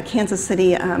get the Kansas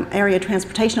City Area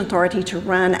Transportation Authority to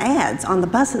run ads on the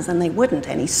buses, and they wouldn't,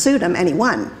 and he sued them, and he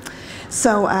won.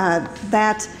 So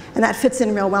that fits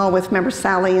in real well with, remember,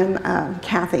 Sally and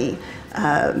Kathy.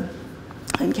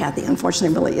 And Kathy,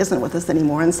 unfortunately, really isn't with us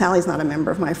anymore, and Sally's not a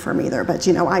member of my firm either. But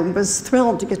you know, I was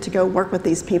thrilled to get to go work with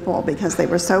these people because they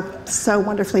were so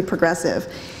wonderfully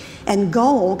progressive. And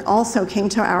GOAL also came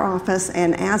to our office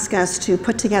and asked us to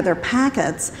put together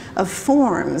packets of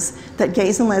forms that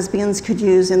gays and lesbians could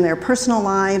use in their personal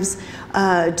lives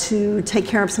to take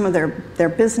care of some of their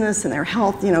business and their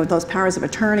health, you know, those powers of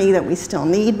attorney that we still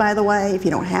need, by the way. If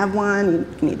you don't have one,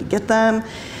 you need to get them.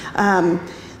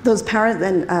 Those powers,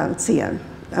 then, let's see,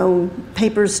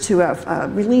 papers to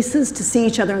releases to see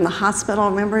each other in the hospital.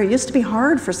 Remember, it used to be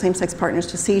hard for same-sex partners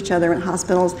to see each other in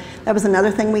hospitals. That was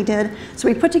another thing we did. So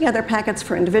we put together packets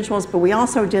for individuals, but we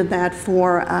also did that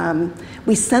for,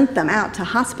 we sent them out to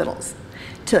hospitals,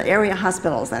 to area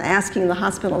hospitals, and asking the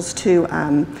hospitals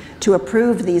to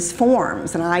approve these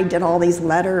forms. And I did all these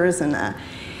letters, and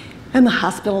the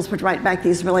hospitals would write back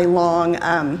these really long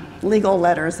legal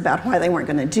letters about why they weren't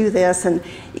going to do this, and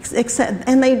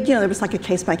they, you know, there was like a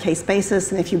case-by-case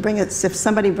basis, and if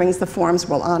somebody brings the forms,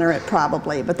 we'll honor it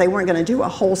probably, but they weren't going to do a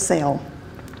wholesale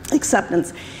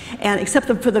acceptance, and except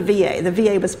for the VA. The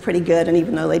VA was pretty good, and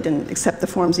even though they didn't accept the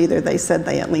forms either, they said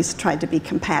they at least tried to be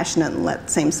compassionate and let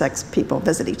same-sex people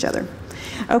visit each other.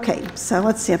 Okay, so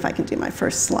let's see if I can do my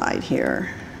first slide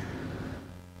here.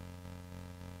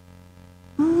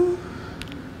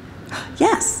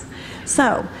 Yes.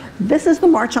 So this is the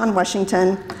March on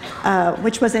Washington,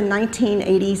 which was in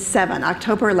 1987,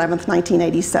 October 11th,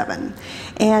 1987.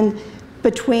 And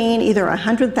between either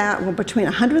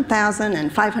 100,000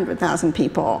 and 500,000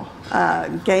 people,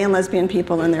 gay and lesbian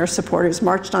people and their supporters,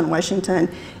 marched on Washington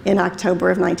in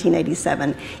October of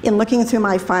 1987. In looking through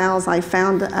my files, I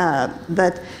found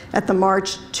that at the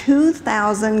march,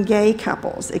 2,000 gay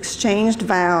couples exchanged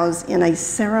vows in a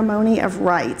ceremony of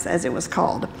rights, as it was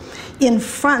called, in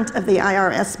front of the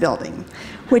IRS building,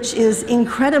 which is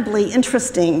incredibly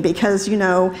interesting because, you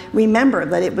know, remember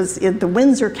that it was in the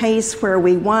Windsor case where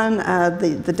we won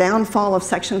the downfall of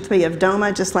Section 3 of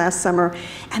DOMA just last summer,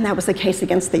 and that was the case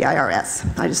against the IRS.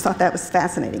 I just thought that was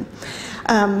fascinating.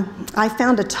 I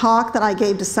found a talk that I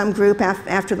gave to some group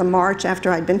after the march,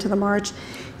 after I'd been to the march,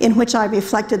 in which I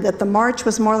reflected that the march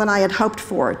was more than I had hoped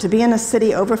for, to be in a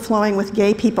city overflowing with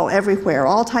gay people everywhere,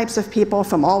 all types of people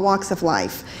from all walks of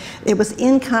life. It was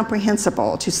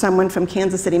incomprehensible to someone from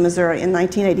Kansas City, Missouri in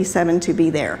 1987 to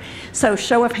be there. So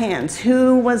show of hands,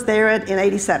 who was there in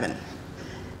 '87?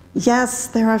 Yes,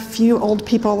 there are a few old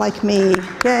people like me.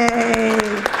 Yay!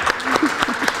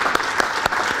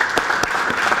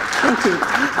 Thank you.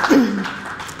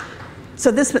 So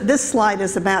this slide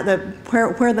is about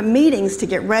where the meetings to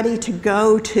get ready to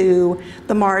go to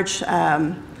the march,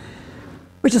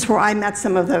 which is where I met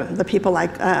some of the people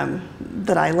that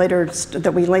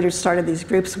we later started these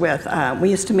groups with.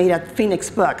 We used to meet at Phoenix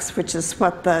Books, which is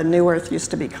what the New Earth used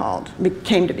to be called,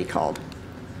 came to be called.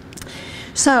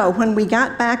 So when we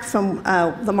got back from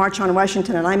the March on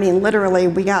Washington, and I mean literally,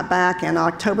 we got back on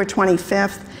October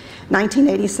 25th,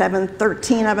 1987,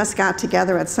 13 of us got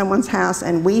together at someone's house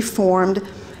and we formed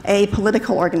a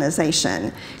political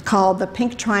organization called the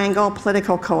Pink Triangle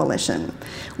Political Coalition.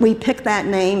 We picked that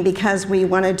name because we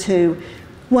wanted to,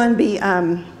 one, be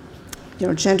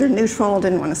gender neutral,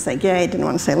 didn't want to say gay, didn't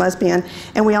want to say lesbian,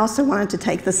 and we also wanted to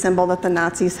take the symbol that the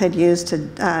Nazis had used to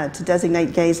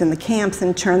designate gays in the camps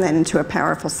and turn that into a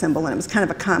powerful symbol, and it was kind of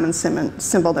a common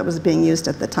symbol that was being used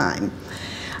at the time.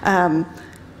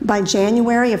 By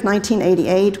January of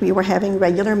 1988, we were having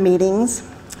regular meetings,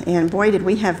 and boy, did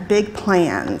we have big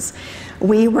plans.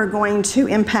 We were going to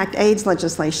impact AIDS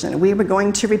legislation. We were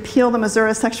going to repeal the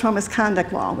Missouri sexual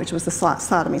misconduct law, which was the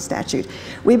sodomy statute.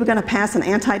 We were going to pass an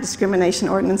anti-discrimination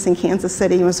ordinance in Kansas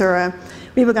City, Missouri.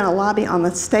 We were going to lobby on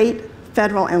the state,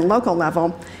 federal, and local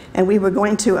level, and we were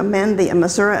going to amend the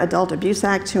Missouri Adult Abuse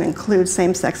Act to include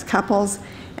same-sex couples,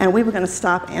 and we were going to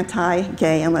stop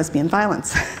anti-gay and lesbian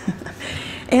violence.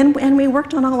 And we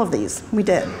worked on all of these. We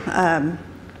did.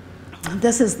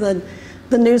 This is the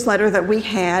newsletter that we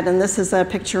had, and this is a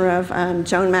picture of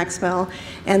Joan Maxwell,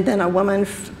 and then a woman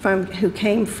who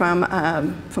came from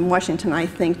Washington, I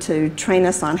think, to train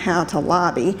us on how to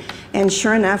lobby. And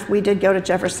sure enough, we did go to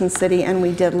Jefferson City and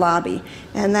we did lobby.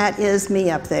 And that is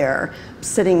me up there,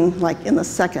 sitting like in the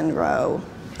second row.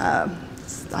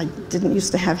 I didn't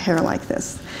used to have hair like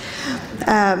this.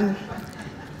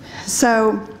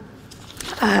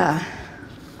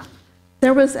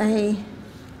 There was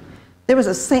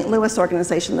a St. Louis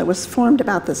organization that was formed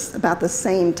about the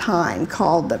same time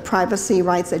called the Privacy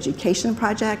Rights Education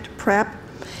Project, PREP,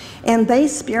 and they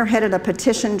spearheaded a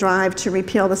petition drive to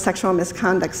repeal the sexual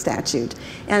misconduct statute,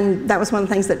 and that was one of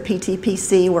the things that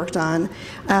PTPC worked on.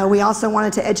 We also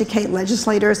wanted to educate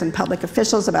legislators and public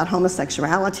officials about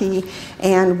homosexuality,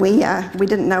 and we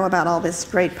didn't know about all these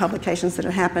great publications that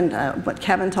had happened, what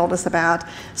Kevin told us about,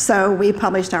 so we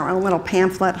published our own little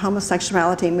pamphlet,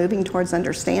 Homosexuality Moving Towards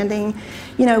Understanding.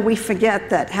 You know, we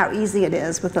forget that how easy it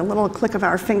is. With a little click of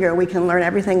our finger, we can learn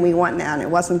everything we want now, and it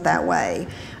wasn't that way.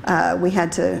 We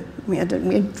tried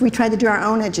to do our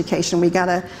own education. We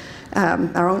got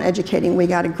our own educating. We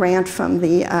got a grant from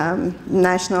the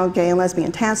National Gay and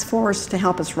Lesbian Task Force to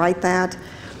help us write that.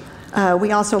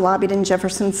 We also lobbied in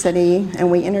Jefferson City, and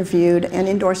we interviewed and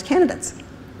endorsed candidates.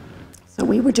 So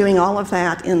we were doing all of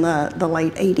that in the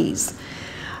late 80s.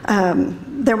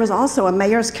 There was also a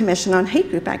mayor's commission on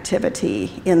hate group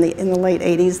activity in the late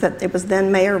 80s that it was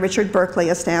then Mayor Richard Berkeley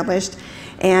established,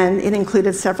 and it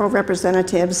included several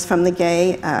representatives from the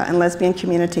gay and lesbian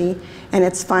community, and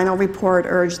its final report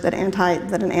urged that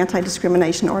an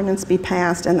anti-discrimination ordinance be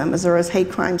passed and that Missouri's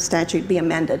hate crime statute be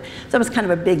amended. So that was kind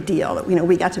of a big deal that, you know,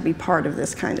 we got to be part of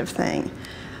this kind of thing.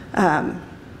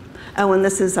 Oh, and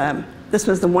this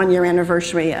was the one-year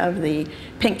anniversary of the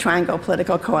Pink Triangle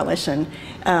Political Coalition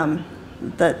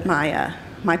that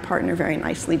my partner very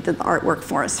nicely did the artwork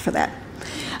for us for that.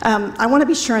 I want to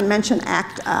be sure and mention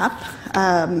ACT UP.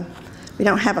 We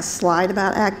don't have a slide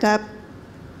about ACT UP,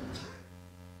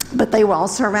 but they were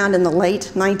also around in the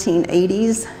late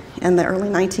 1980s and the early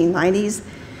 1990s.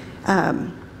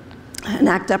 And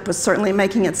ACT UP was certainly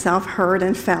making itself heard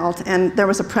and felt, and there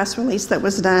was a press release that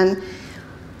was done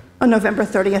on November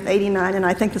 30th, '89, and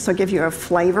I think this will give you a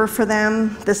flavor for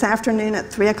them. This afternoon at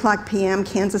 3:00 p.m.,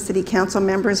 Kansas City Council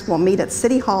members will meet at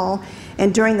City Hall,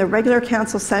 and during the regular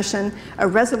council session, a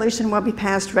resolution will be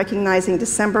passed recognizing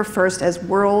December 1st as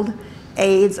World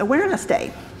AIDS Awareness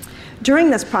Day. During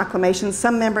this proclamation,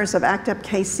 some members of ACT UP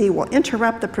KC will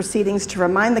interrupt the proceedings to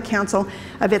remind the council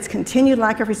of its continued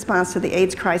lack of response to the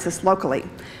AIDS crisis locally.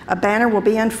 A banner will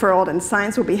be unfurled and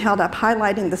signs will be held up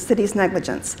highlighting the city's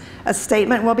negligence. A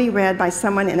statement will be read by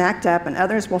someone in ACT UP, and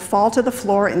others will fall to the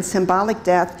floor in symbolic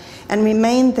death and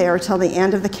remain there till the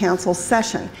end of the council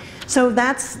session. So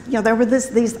that's, you know, there were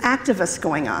these activists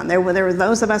going on. There were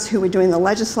those of us who were doing the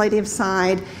legislative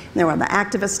side, and there were the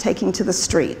activists taking to the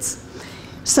streets.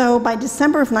 So by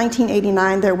December of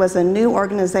 1989, there was a new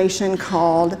organization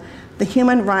called the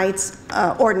Human Rights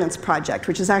Ordinance Project,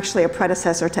 which is actually a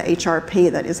predecessor to HRP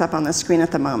that is up on the screen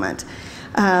at the moment.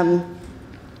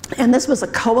 And this was a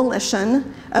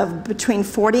coalition of between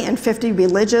 40 and 50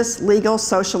 religious, legal,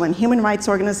 social, and human rights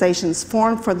organizations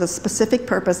formed for the specific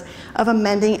purpose of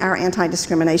amending our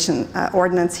anti-discrimination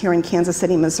ordinance here in Kansas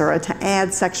City, Missouri, to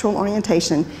add sexual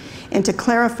orientation and to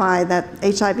clarify that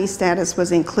HIV status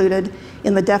was included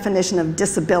in the definition of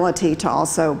disability to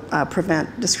also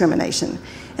prevent discrimination.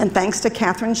 And thanks to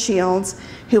Catherine Shields,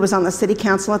 who was on the city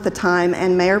council at the time,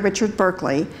 and Mayor Richard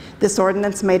Berkeley, this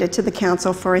ordinance made it to the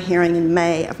council for a hearing in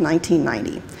May of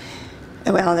 1990.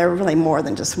 Well, there were really more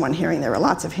than just one hearing. There were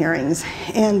lots of hearings,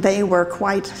 and they were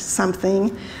quite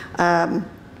something.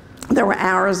 There were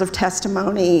hours of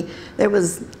testimony, there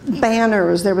was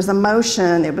banners, there was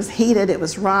emotion, it was heated, it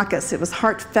was raucous, it was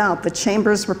heartfelt, the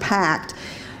chambers were packed.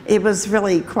 It was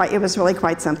really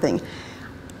quite something.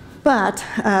 But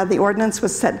the ordinance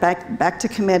was set back to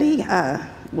committee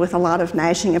with a lot of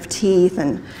gnashing of teeth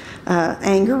and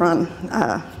anger on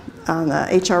the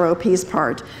HROP's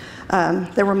part.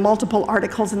 There were multiple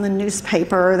articles in the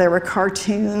newspaper, there were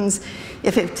cartoons.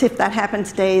 If that happened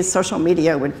today, social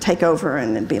media would take over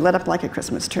and it'd be lit up like a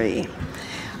Christmas tree.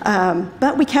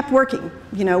 But we kept working.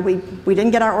 You know, we didn't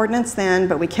get our ordinance then,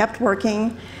 but we kept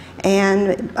working.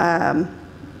 And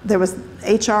there was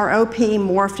HROP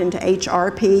morphed into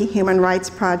HRP, Human Rights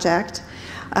Project.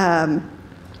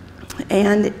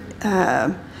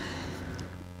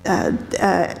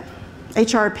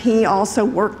 HRP also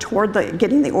worked toward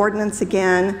getting the ordinance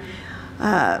again.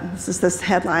 This is this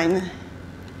headline.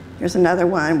 Here's another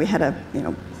one. We had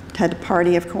had a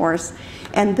party, of course.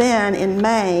 And then in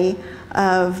May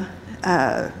of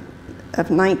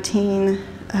 19,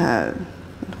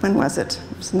 when was it?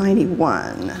 It was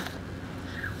 91.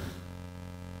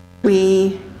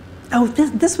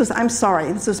 This was, I'm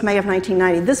sorry, this was May of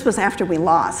 1990. This was after we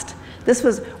lost.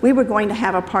 We were going to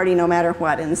have a party no matter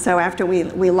what, and so after we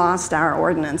lost our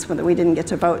ordinance, we didn't get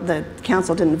to vote, the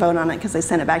council didn't vote on it because they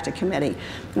sent it back to committee.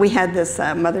 We had this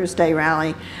Mother's Day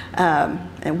rally,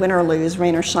 and win or lose,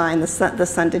 rain or shine, the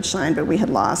sun did shine, but we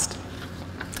had lost.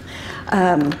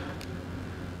 And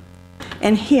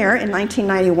here in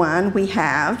 1991, we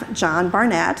have John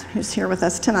Barnett, who's here with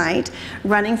us tonight,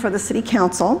 running for the city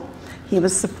council. He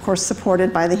was, of course,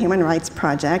 supported by the Human Rights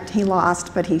Project. He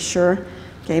lost, but he sure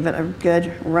gave it a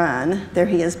good run. There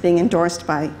he is being endorsed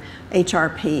by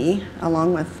HRP,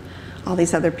 along with all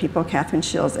these other people, Catherine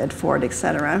Shields, Ed Ford,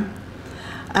 etc.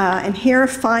 And here,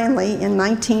 finally, in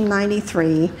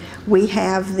 1993, we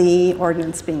have the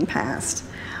ordinance being passed.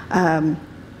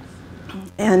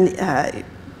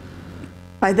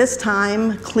 By this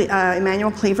time,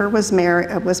 Emanuel Cleaver was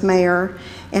mayor,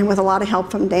 and with a lot of help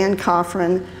from Dan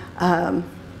Coffrin,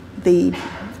 the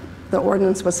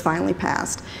ordinance was finally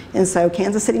passed. And so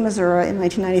Kansas City, Missouri in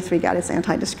 1993 got its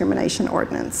anti-discrimination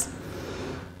ordinance.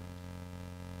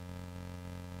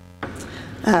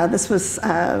 This was,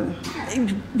 one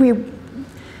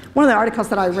of the articles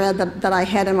that I read that I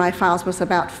had in my files was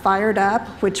about Fired Up,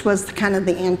 which was kind of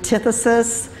the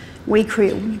antithesis. We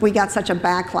got such a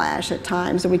backlash at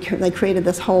times, and they created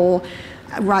this whole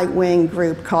right-wing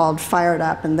group called Fired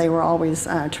Up, and they were always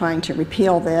trying to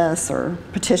repeal this or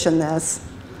petition this.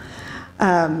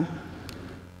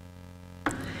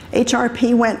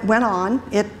 HRP went on.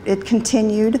 It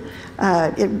continued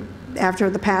after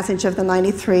the passage of the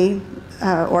 93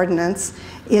 ordinance.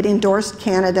 It endorsed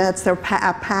candidates. A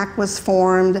PAC was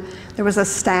formed. There was a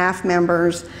staff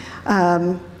members,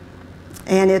 and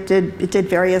it did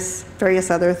various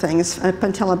other things up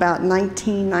until about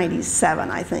 1997,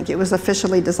 I think. It was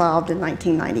officially dissolved in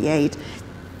 1998,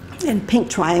 and Pink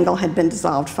Triangle had been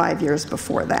dissolved 5 years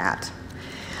before that.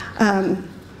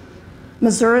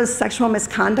 Missouri's sexual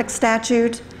misconduct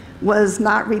statute was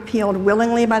not repealed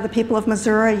willingly by the people of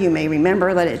Missouri. You may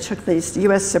remember that it took the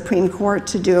U.S. Supreme Court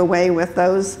to do away with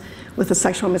those, with the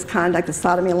sexual misconduct, the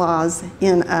sodomy laws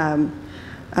in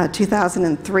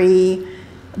 2003.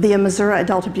 The Missouri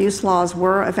adult abuse laws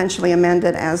were eventually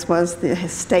amended, as was the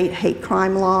state hate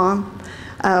crime law.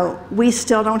 We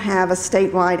still don't have a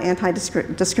statewide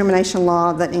anti-discrimination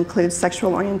law that includes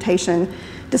sexual orientation,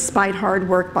 despite hard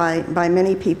work by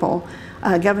many people.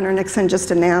 Governor Nixon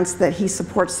just announced that he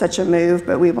supports such a move,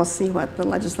 but we will see what the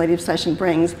legislative session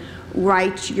brings.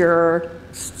 Write your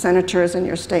senators and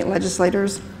your state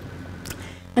legislators.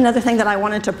 Another thing that I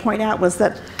wanted to point out was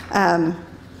that,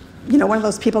 one of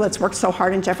those people that's worked so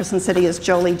hard in Jefferson City is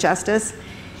Jolie Justice.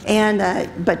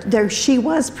 But she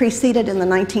was preceded in the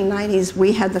 1990s.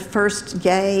 We had the first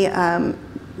gay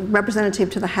representative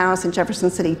to the House in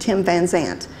Jefferson City, Tim Van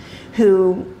Zandt,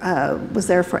 who was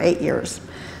there for 8 years.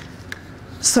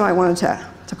 So I wanted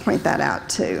to point that out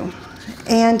too.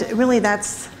 And really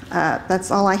that's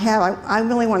all I have. I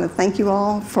really want to thank you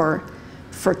all for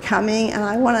for coming, and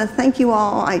I want to thank you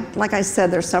all. Like I said,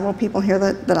 there's several people here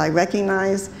that I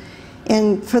recognize.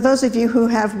 And for those of you who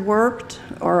have worked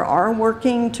or are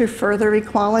working to further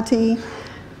equality,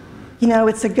 you know,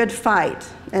 it's a good fight,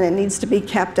 and it needs to be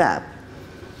kept up.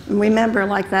 And remember,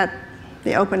 like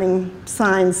the opening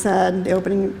sign said,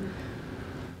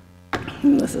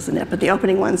 this isn't it, but the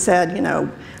opening one said, you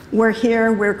know, we're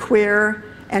here, we're queer,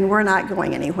 and we're not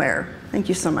going anywhere. Thank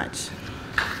you so much.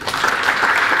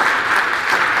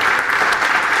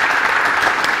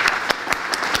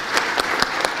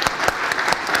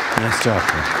 Nice job.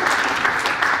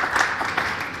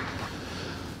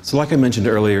 So like I mentioned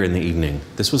earlier in the evening,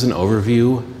 this was an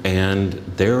overview, and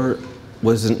there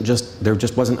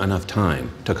just wasn't enough time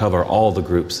to cover all the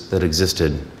groups that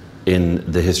existed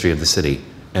in the history of the city.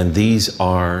 And these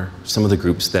are some of the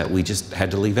groups that we just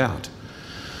had to leave out.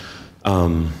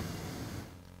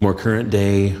 More current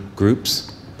day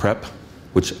groups, PrEP,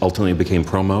 which ultimately became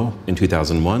Promo in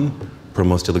 2001.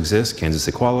 Promo still exists, Kansas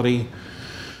Equality,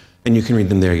 and you can read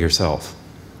them there yourself.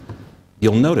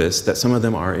 You'll notice that some of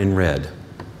them are in red.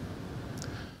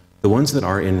 The ones that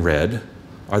are in red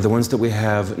are the ones that we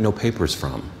have no papers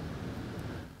from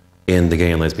in the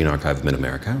Gay and Lesbian Archive of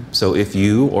Mid-America. So if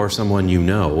you or someone you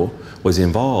know was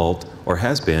involved or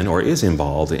has been or is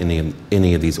involved in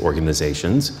any of these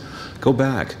organizations, go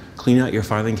back, clean out your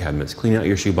filing cabinets, clean out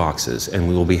your shoe boxes, and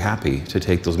we will be happy to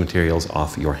take those materials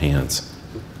off your hands.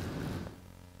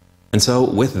 And so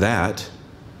with that,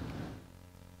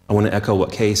 I want to echo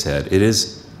what Kay said. It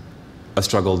is a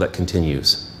struggle that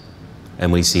continues, and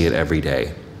we see it every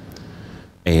day.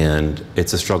 And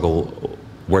it's a struggle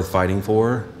worth fighting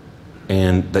for,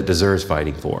 and that deserves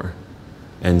fighting for.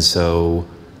 And so,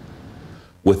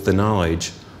 with the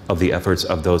knowledge of the efforts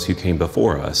of those who came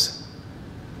before us,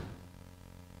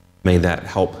 may that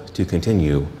help to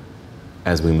continue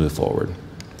as we move forward.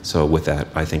 So with that,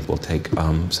 I think we'll take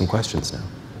some questions now.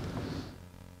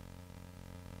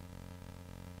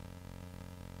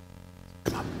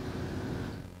 Come on.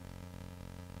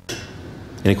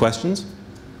 Any questions?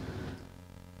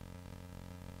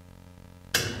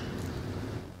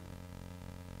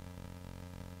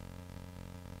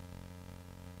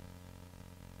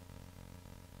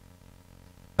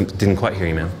 I didn't quite hear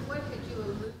you, ma'am. What did you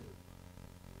allude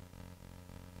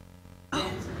to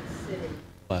events in the city?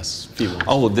 Last few months.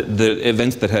 Oh, the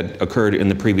events that had occurred in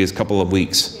the previous couple of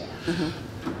weeks. Yeah.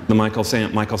 Mm-hmm. The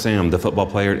Michael Sam, the football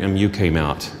player at MU, came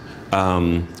out.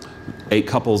 8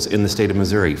 couples in the state of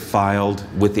Missouri filed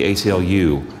with the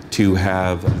ACLU to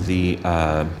have the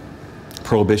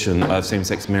prohibition of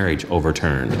same-sex marriage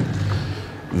overturned.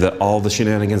 All the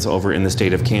shenanigans over in the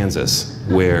state of Kansas,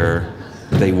 where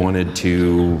they wanted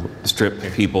to strip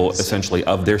people essentially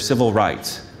of their civil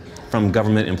rights from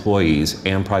government employees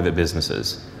and private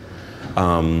businesses.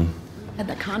 At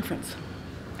the conference.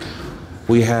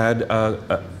 We had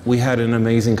an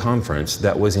amazing conference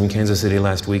that was in Kansas City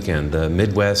last weekend, the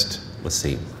Midwest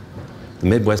Bisexual,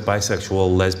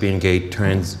 Lesbian, Gay,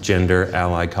 Transgender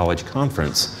Allied College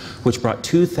Conference, which brought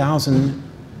 2,000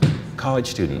 college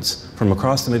students from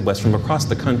across the Midwest, from across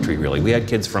the country, really. We had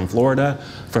kids from Florida,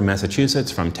 from Massachusetts,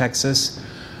 from Texas,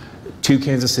 to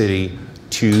Kansas City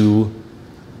to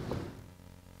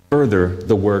further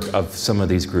the work of some of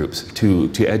these groups, to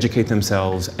educate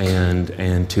themselves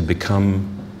and to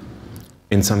become,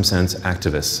 in some sense,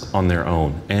 activists on their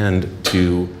own, and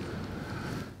to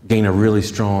gain a really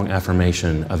strong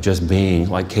affirmation of just being,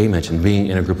 like Kay mentioned, being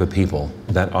in a group of people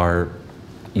that are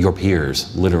your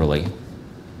peers, literally.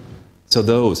 So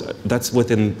that's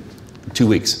within 2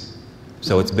 weeks.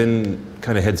 So it's been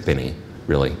kind of head-spinny,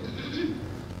 really.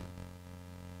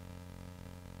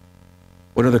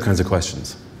 What other kinds of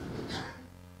questions?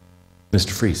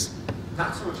 Mr. Fries.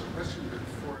 Not so much a question, but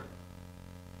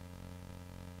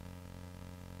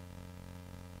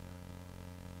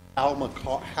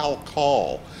for Hal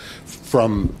Call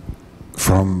from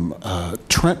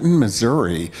Trenton,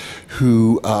 Missouri,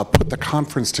 who put the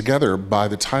conference together. By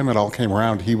the time it all came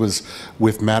around, he was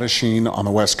with Mattachine on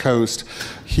the West Coast.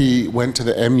 He went to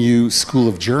the MU School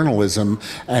of Journalism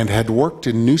and had worked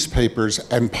in newspapers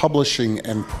and publishing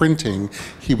and printing.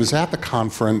 He was at the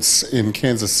conference in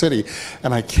Kansas City,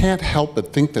 and I can't help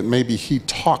but think that maybe he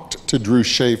talked to Drew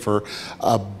Schaefer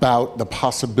about the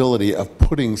possibility of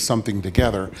putting something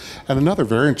together. And another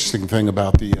very interesting thing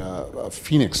about the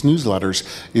Phoenix newsletters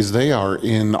is they are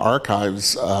in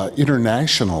archives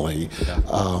internationally.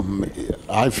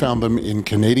 I found them in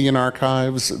Canadian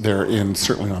archives. They're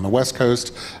certainly on the West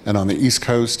Coast and on the East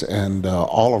Coast and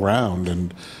all around.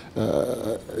 And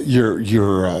your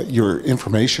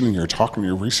information and your talk and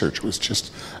your research was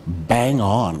just bang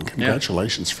on.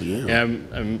 Congratulations for you. Yeah,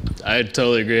 I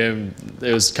totally agree.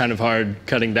 It was kind of hard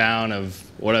cutting down of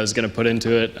what I was going to put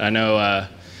into it. I know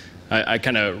I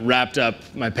kind of wrapped up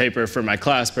my paper for my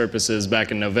class purposes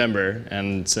back in November,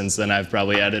 and since then I've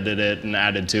probably edited it and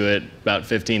added to it about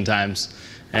 15 times.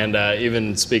 And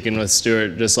even speaking with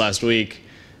Stuart just last week,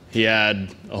 he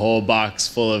had a whole box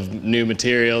full of new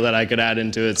material that I could add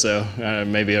into it, so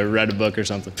maybe I read a book or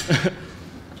something.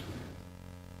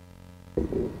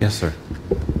 Yes, sir.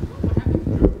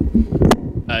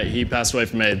 He passed away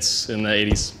from AIDS in the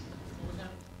 80s.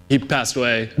 He passed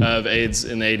away of AIDS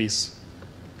in the 80s.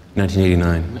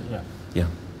 1989. Yeah.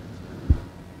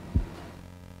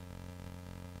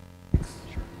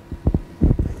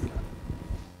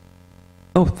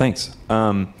 Oh, thanks.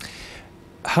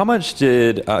 How much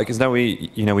did, because now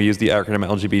we use the acronym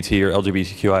LGBT or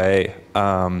LGBTQIA.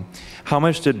 How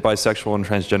much did bisexual and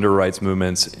transgender rights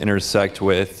movements intersect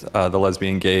with the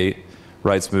lesbian gay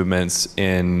rights movements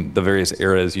in the various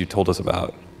eras you told us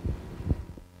about?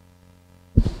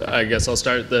 I guess I'll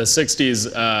start. The 60s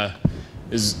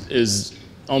is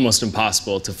almost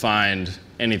impossible to find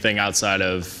anything outside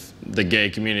of the gay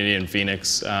community in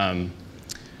Phoenix.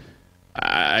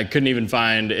 I couldn't even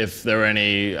find if there were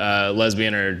any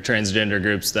lesbian or transgender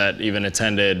groups that even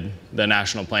attended the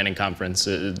National Planning Conference.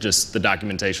 Just the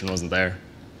documentation wasn't there.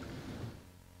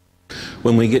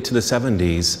 When we get to the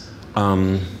 70s,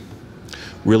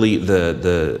 really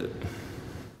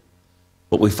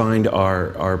what we find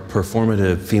are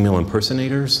performative female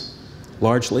impersonators,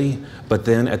 largely, but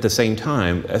then at the same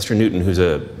time, Esther Newton, who's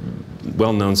a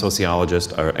well-known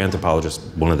sociologist or anthropologist,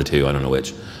 one of the two, I don't know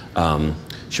which,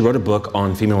 she wrote a book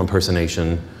on female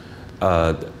impersonation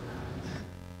in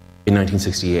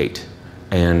 1968,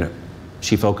 and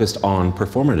she focused on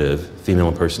performative female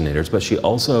impersonators, but she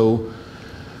also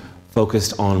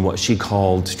focused on what she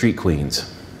called street queens.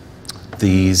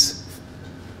 These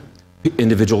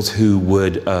individuals who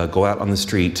would go out on the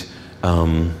street,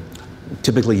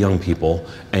 typically young people,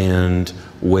 and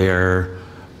wear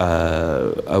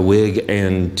a wig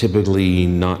and typically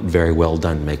not very well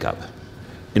done makeup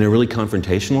in a really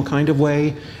confrontational kind of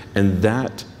way. And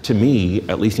that, to me,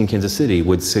 at least in Kansas City,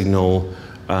 would signal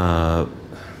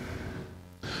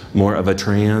more of a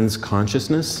trans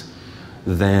consciousness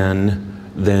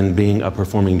than being a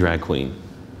performing drag queen.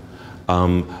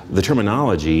 The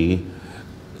terminology,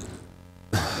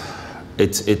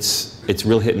 it's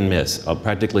real hit and miss,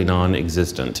 practically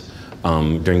non-existent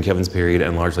during Kevin's period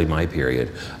and largely my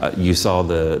period. You saw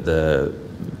the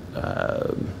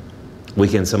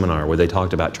weekend seminar where they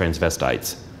talked about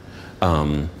transvestites.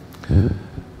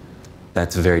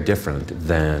 That's very different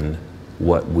than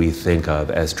what we think of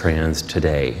as trans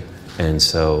today. And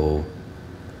so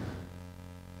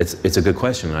it's a good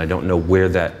question. I don't know where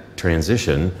that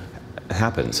transition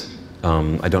happens.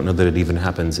 I don't know that it even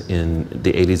happens in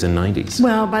the 80s and 90s.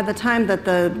 Well, by the time that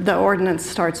the ordinance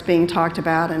starts being talked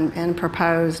about and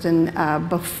proposed, and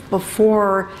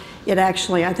before it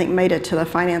actually, I think, made it to the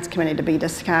Finance Committee to be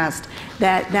discussed,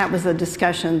 that was a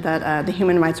discussion that the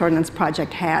Human Rights Ordinance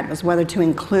Project had, was whether to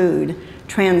include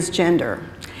transgender.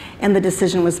 And the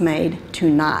decision was made to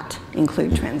not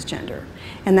include transgender.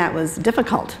 And that was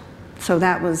difficult. So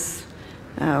that was,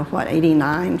 what,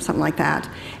 89, something like that.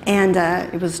 And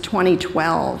it was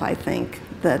 2012, I think,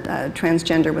 that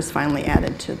transgender was finally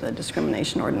added to the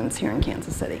discrimination ordinance here in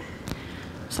Kansas City.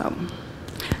 So,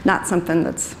 not something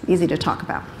that's easy to talk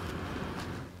about.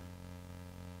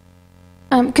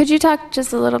 Could you talk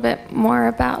just a little bit more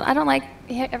about, I don't like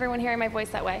everyone hearing my voice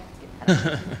that way. Could you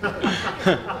talk just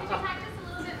a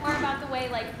little bit more about the way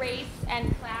like race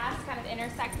and class kind of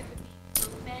intersected with these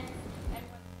movements?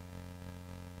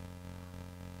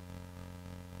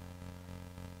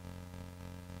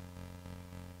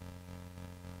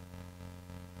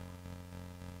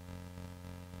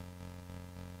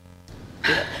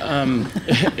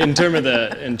 In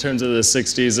terms of the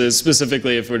 60s,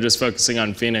 specifically if we're just focusing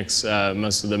on Phoenix,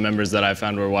 most of the members that I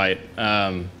found were white.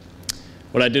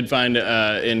 What I did find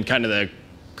in kind of the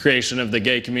creation of the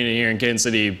gay community here in Kansas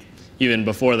City, even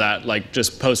before that, like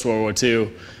just post-World War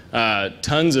II,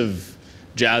 tons of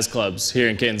jazz clubs here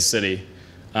in Kansas City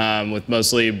with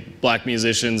mostly black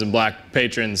musicians and black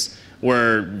patrons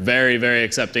were very, very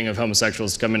accepting of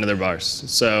homosexuals to come into their bars.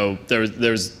 So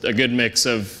there's a good mix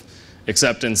of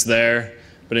acceptance there,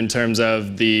 but in terms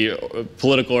of the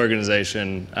political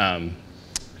organization,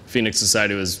 Phoenix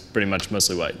society was pretty much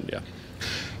mostly white, yeah.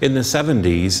 In the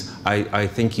 70s, I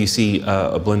think you see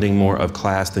a blending more of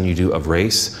class than you do of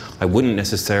race. I wouldn't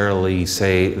necessarily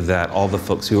say that all the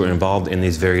folks who were involved in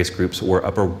these various groups were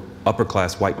upper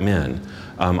class white men.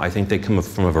 I think they come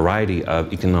from a variety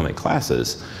of economic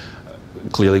classes.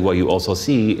 Clearly what you also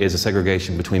see is a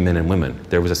segregation between men and women.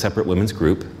 There was a separate women's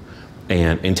group,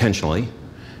 and intentionally,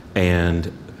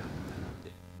 and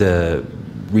the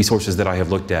resources that I have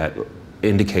looked at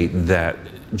indicate that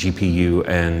GPU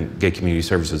and Gay Community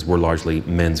Services were largely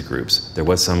men's groups. There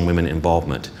was some women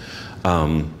involvement.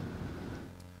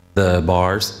 The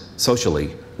bars,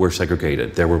 socially, were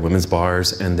segregated. There were women's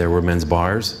bars and there were men's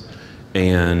bars,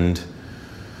 and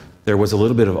there was a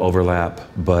little bit of overlap,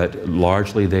 but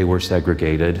largely they were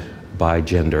segregated by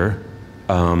gender.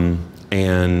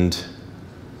 And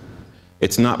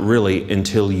it's not really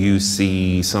until you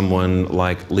see someone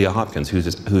like Leah Hopkins,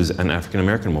 who's an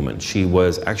African-American woman. She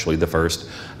was actually the first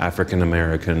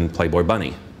African-American Playboy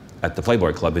bunny at the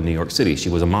Playboy Club in New York City. She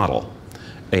was a model,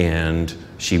 and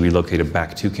she relocated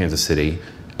back to Kansas City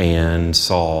and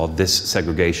saw this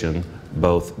segregation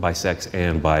both by sex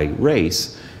and by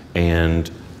race,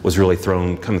 and was really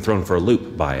kind of thrown for a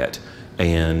loop by it.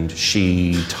 And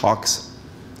she talks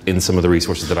in some of the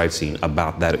resources that I've seen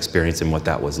about that experience and what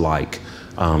that was like,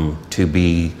 to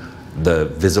be the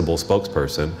visible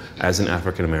spokesperson as an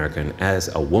African American,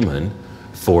 as a woman,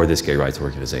 for this gay rights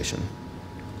organization.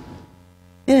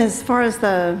 As far as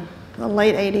the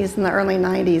late 80s and the early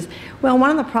 90s, well,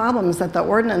 one of the problems that the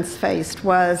ordinance faced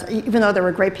was, even though there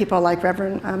were great people like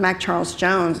Reverend Mac Charles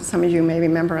Jones, some of you may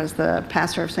remember as the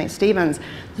pastor of St. Stephen's,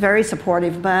 very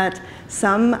supportive, but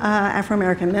some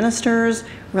Afro-American ministers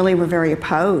really were very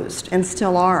opposed, and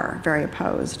still are very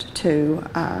opposed to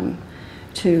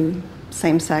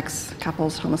same-sex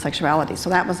couples' homosexuality. So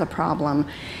that was a problem.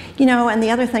 You know, and the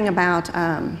other thing about,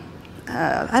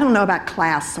 I don't know about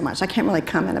class so much. I can't really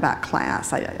comment about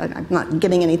class. I'm not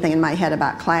getting anything in my head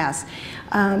about class.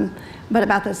 But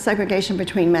about the segregation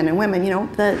between men and women, you know,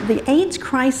 the AIDS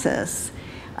crisis,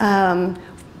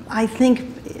 I think,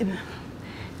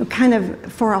 kind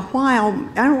of for a while,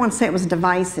 I don't want to say it was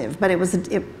divisive, but it was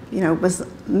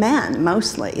men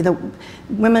mostly. The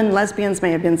women, lesbians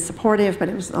may have been supportive, but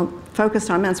it was focused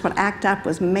on men. So what ACT UP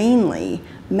was mainly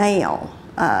male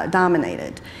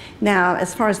dominated. Now,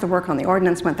 as far as the work on the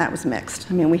ordinance went, that was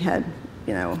mixed. I mean, we had,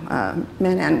 you know,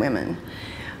 men and women,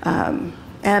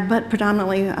 but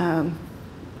predominantly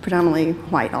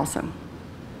white also.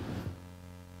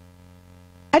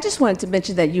 I just wanted to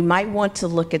mention that you might want to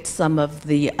look at some of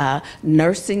the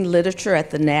nursing literature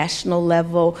at the national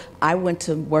level. I went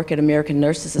to work at American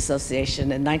Nurses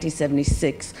Association in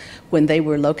 1976 when they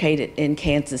were located in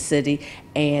Kansas City,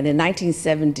 and in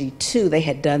 1972 they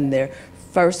had done their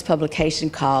first publication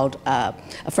called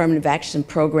Affirmative Action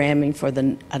Programming for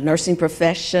the Nursing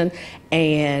Profession,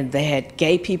 and they had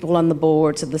gay people on the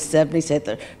boards of the 70s. They had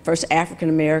the first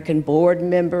African-American board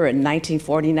member in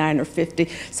 1949 or 50.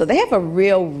 So they have a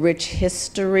real rich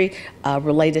history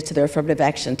related to their Affirmative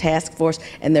Action Task Force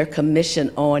and their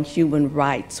Commission on Human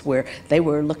Rights, where they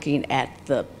were looking at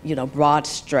the broad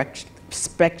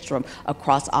spectrum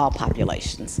across all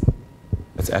populations.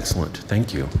 That's excellent.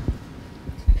 Thank you.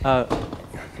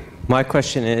 My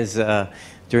question is,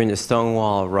 during the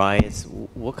Stonewall Riots,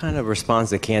 what kind of response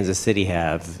did Kansas City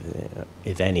have,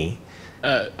 if any?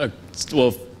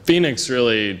 Well, Phoenix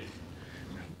really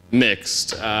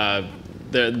mixed. The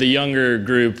younger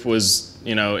group was,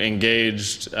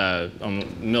 engaged,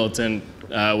 militant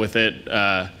with it,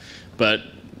 but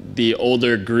the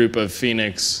older group of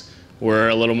Phoenix were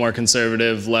a little more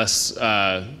conservative, less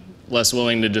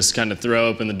willing to just kind of throw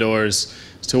open the doors,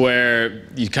 to where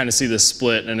you kind of see this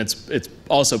split, and it's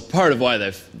also part of why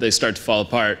they start to fall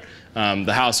apart.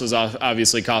 The house was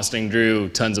obviously costing Drew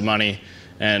tons of money,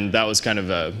 and that was kind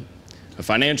of a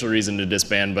financial reason to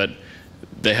disband, but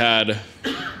they had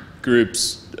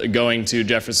groups going to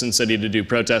Jefferson City to do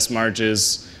protest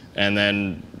marches, and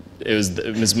then it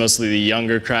was mostly the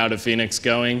younger crowd of Phoenix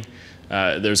going.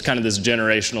 There was kind of this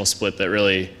generational split that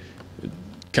really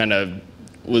kind of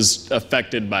was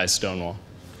affected by Stonewall.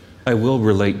 I will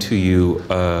relate to you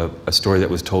a story that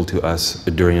was told to us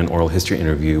during an oral history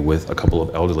interview with a couple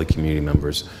of elderly community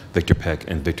members, Victor Peck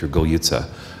and Victor Golyutsa.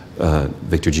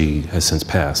 Victor G has since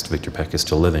passed. Victor Peck is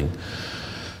still living.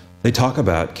 They talk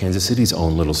about Kansas City's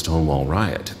own little Stonewall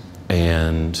riot,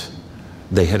 and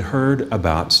they had heard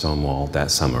about Stonewall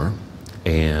that summer,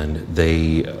 and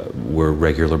they were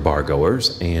regular bar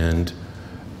goers, and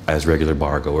as regular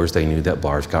bar goers, they knew that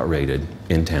bars got raided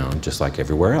in town just like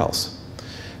everywhere else.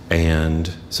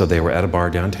 And so they were at a bar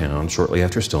downtown shortly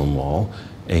after Stonewall,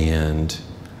 and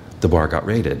the bar got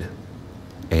raided.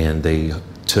 And they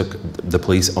the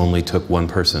police only took one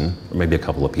person, or maybe a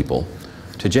couple of people,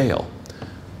 to jail.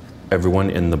 Everyone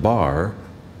in the bar,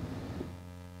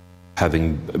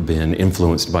 having been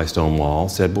influenced by Stonewall,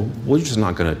 said, well, we're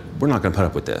not going to put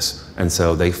up with this. And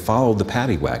so they followed the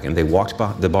paddy wagon. They walked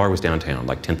by, the bar was downtown,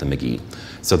 like 10th and McGee.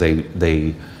 So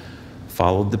they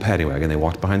followed the paddy wagon, they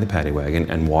walked behind the paddy wagon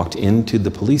and walked into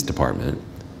the police department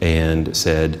and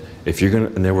said, if you're going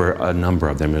to, and there were a number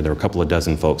of them, there were a couple of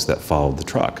dozen folks that followed the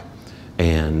truck.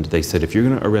 And they said, if you're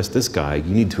going to arrest this guy,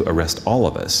 you need to arrest all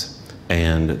of us.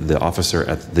 And the officer,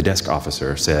 the desk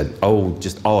officer said, oh,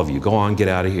 just all of you, go on, get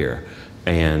out of here.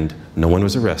 And no one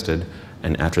was arrested.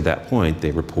 And after that point,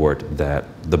 they report that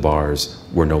the bars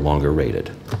were no longer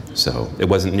raided. So it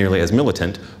wasn't nearly as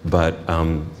militant, but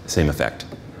same effect.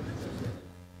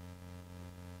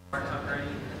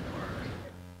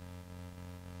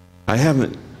 I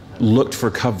haven't looked for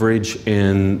coverage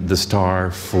in the Star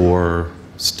for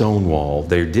Stonewall.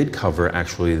 They did cover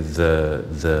actually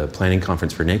the planning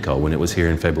conference for NACO when it was here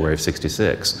in February of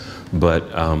 '66, but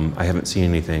I haven't seen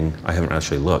anything. I haven't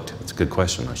actually looked. It's a good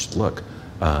question. I should look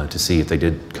to see if they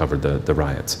did cover the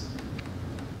riots.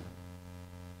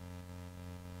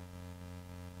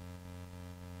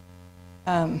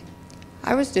 I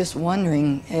was just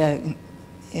wondering,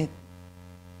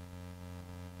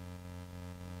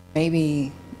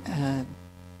 maybe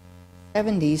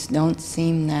 70s don't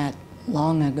seem that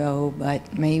long ago,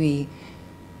 but maybe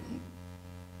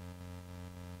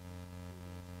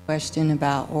question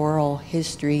about oral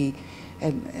history,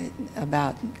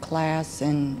 about class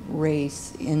and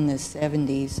race in the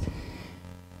 70s. I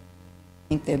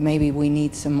think that maybe we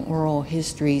need some oral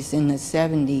histories in the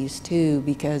 70s too,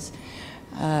 because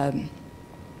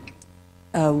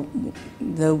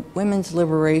the women's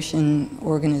liberation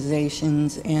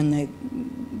organizations and the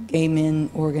gay men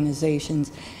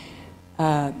organizations,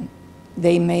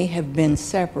 they may have been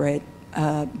separate,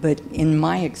 but in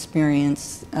my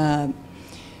experience,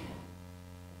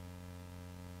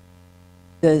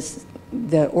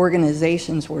 the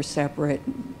organizations were separate,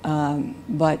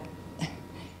 but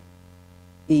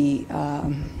the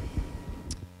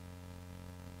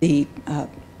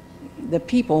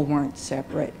people weren't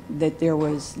separate. That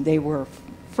they were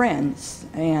friends,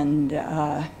 and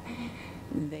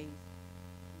they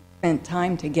spent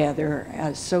time together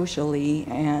socially,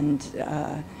 and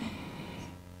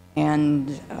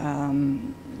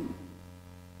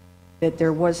that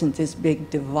there wasn't this big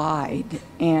divide.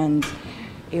 And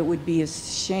it would be a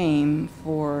shame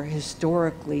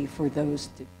historically for those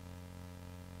to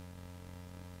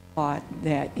thought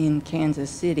that in Kansas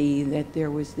City that there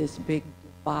was this big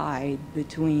divide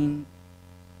between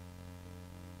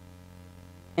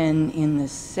men in the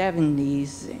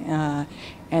 70s,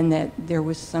 and that there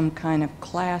was some kind of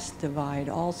class divide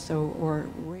also, or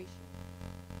racial.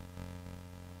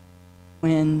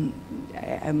 When,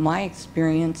 in my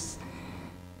experience,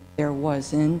 there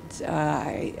wasn't.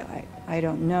 I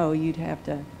don't know. You'd have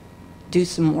to do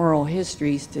some oral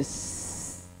histories to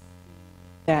see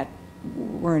that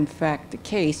were in fact the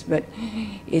case, but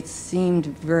it seemed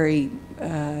very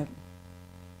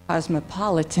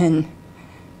cosmopolitan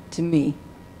to me.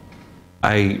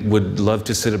 I would love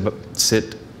to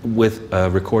sit with a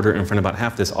recorder in front of about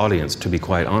half this audience, to be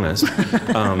quite honest,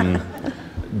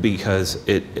 because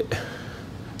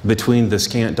between the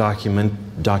scant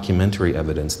documentary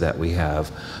evidence that we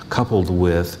have, coupled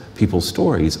with people's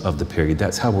stories of the period,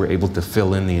 that's how we're able to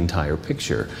fill in the entire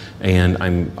picture. And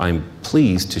I'm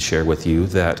pleased to share with you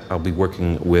that I'll be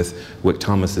working with Wick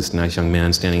Thomas, this nice young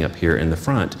man standing up here in the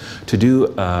front, to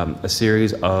do a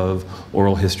series of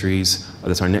oral histories.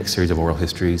 That's our next series of oral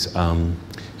histories.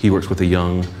 He works with a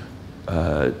young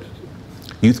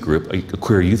youth group, a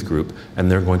queer youth group,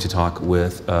 and they're going to talk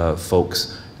with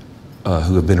folks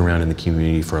who have been around in the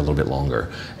community for a little bit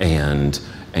longer, and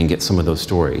get some of those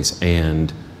stories.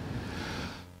 And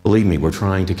believe me, we're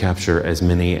trying to capture as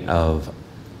many of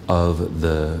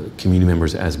the community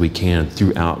members as we can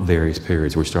throughout various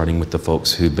periods. We're starting with the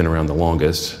folks who've been around the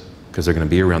longest, because they're going to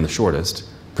be around the shortest,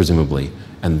 presumably,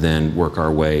 and then work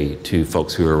our way to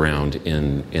folks who are around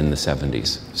in the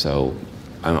 70s. So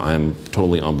I'm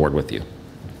totally on board with you.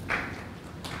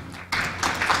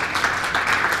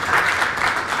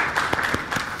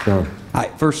 So,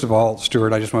 first of all,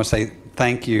 Stuart, I just want to say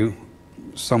thank you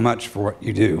so much for what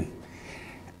you do.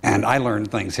 And I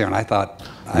learned things here, and I thought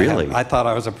I thought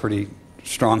I was a pretty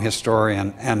strong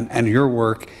historian, and your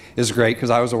work is great,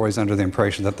 because I was always under the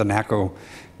impression that the NACO,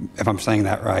 if I'm saying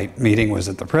that right, meeting was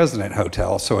at the President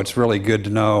Hotel. So it's really good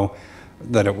to know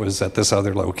that it was at this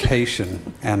other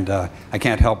location. And I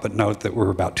can't help but note that we're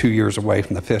about 2 years away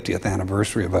from the 50th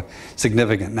anniversary of a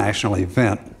significant national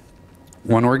event.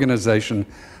 One organization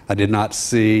I did not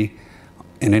see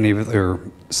in any of their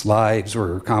slides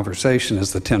or conversation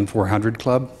is the 10400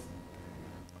 Club.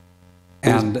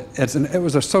 And it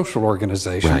was a social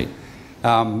organization.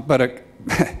 Right. But it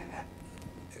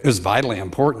was vitally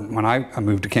important. When I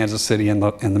moved to Kansas City in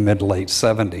the mid to late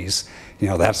 70s, you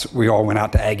know, we all went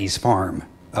out to Aggie's Farm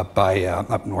up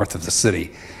north of the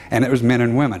city. And it was men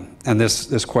and women. And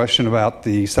this question about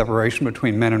the separation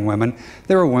between men and women,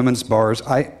 there were women's bars.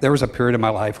 There was a period of my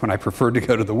life when I preferred to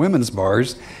go to the women's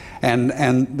bars,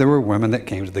 and there were women that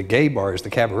came to the gay bars. The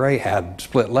cabaret had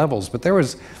split levels, but there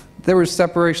was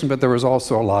separation, but there was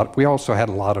also we also had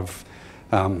a lot of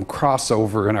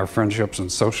crossover in our friendships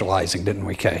and socializing, didn't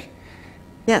we, Kay?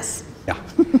 Yes. Yeah.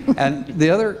 And the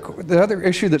other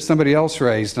issue that somebody else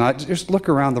raised, and I just look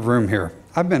around the room here.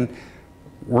 I've been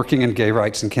working in gay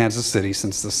rights in Kansas City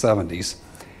since the 70s,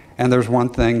 and there's one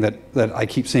thing that I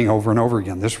keep seeing over and over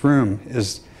again. This room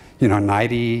is, you know,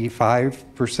 95%,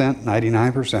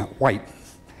 99% white.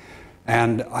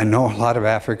 And I know a lot of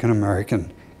African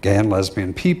American gay and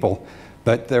lesbian people,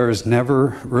 but there has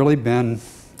never really been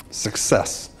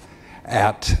success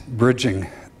at bridging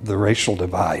the racial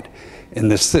divide in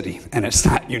this city, and it's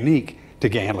not unique to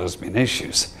gay and lesbian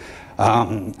issues.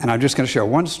 And I'm just going to share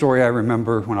one story I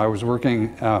remember when I was working,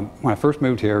 when I first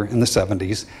moved here in the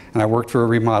 70s, and I worked for a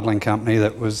remodeling company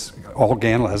that was all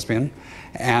gay and lesbian,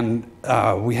 and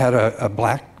we had a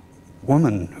black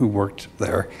woman who worked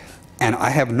there, and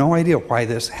I have no idea why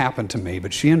this happened to me,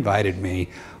 but she invited me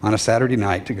on a Saturday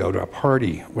night to go to a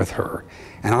party with her,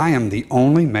 and I am the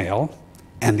only male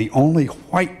and the only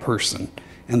white person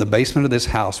in the basement of this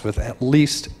house with at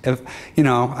least, you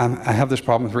know, I have this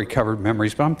problem with recovered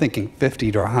memories, but I'm thinking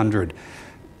 50 to 100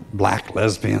 black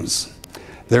lesbians.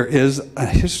 There is a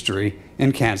history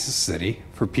in Kansas City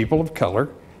for people of color,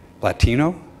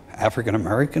 Latino, African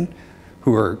American,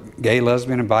 who are gay,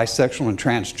 lesbian, and bisexual and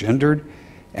transgendered,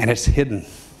 and it's hidden.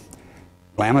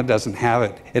 GLAMA doesn't have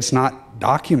it. It's not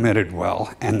documented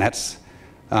well, and that's,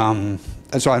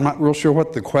 so I'm not real sure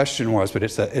what the question was, but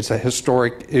it's a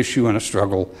historic issue and a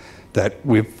struggle that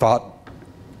we've fought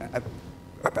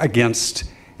against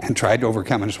and tried to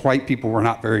overcome. And as white people, we're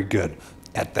not very good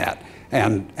at that.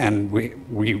 And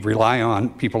we rely on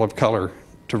people of color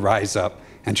to rise up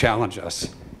and challenge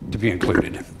us to be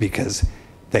included, because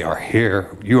they are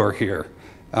here, you are here,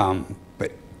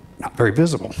 but not very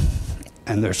visible.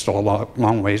 And there's still a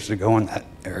long ways to go in that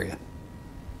area.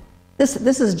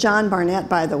 This is John Barnett,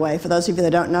 by the way, for those of you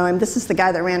that don't know him. This is the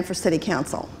guy that ran for city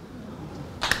council.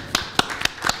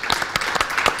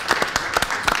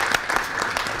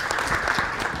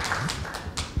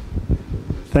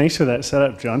 Thanks for that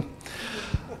setup, John.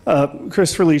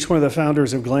 Christopher Leach, one of the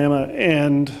founders of GLAMA,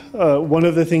 and one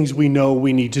of the things we know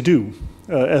we need to do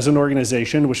as an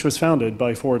organization, which was founded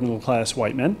by 4 middle-class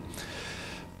white men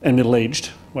and middle-aged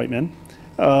white men,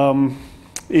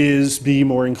 is be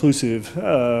more inclusive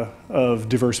of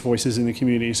diverse voices in the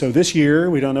community. So this year,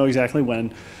 we don't know exactly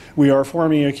when, we are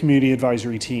forming a community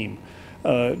advisory team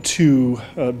to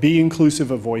be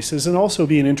inclusive of voices and also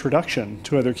be an introduction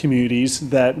to other communities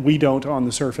that we don't on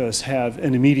the surface have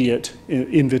an immediate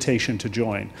invitation to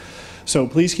join. So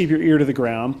please keep your ear to the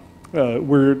ground.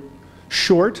 We're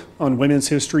short on women's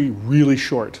history, really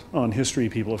short on history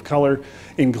of people of color.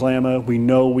 In GLAMA, we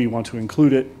know we want to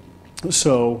include it.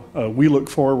 So we look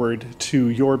forward to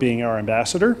your being our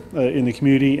ambassador in the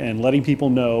community and letting people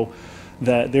know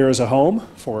that there is a home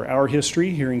for our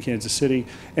history here in Kansas City,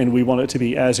 and we want it to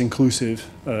be as inclusive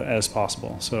as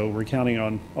possible. So we're counting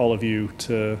on all of you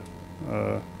to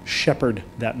shepherd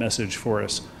that message for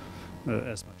us as much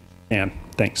as you can.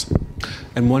 Thanks.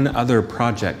 And one other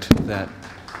project that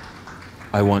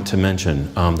I want to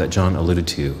mention that John alluded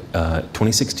to.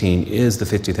 2016 is the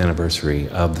 50th anniversary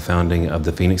of the founding of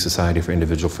the Phoenix Society for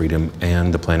Individual Freedom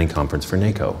and the Planning Conference for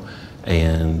NACO.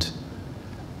 And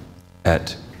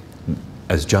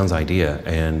as John's idea,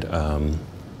 and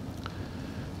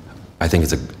I think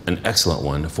it's an excellent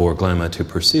one for GLAMA to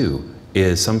pursue,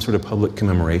 is some sort of public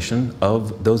commemoration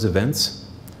of those events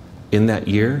in that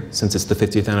year, since it's the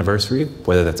 50th anniversary,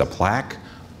 whether that's a plaque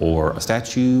or a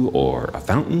statue or a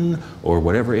fountain or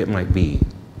whatever it might be.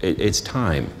 It's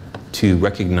time to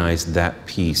recognize that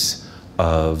piece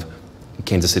of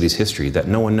Kansas City's history that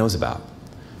no one knows about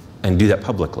and do that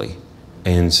publicly.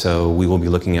 And so we will be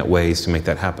looking at ways to make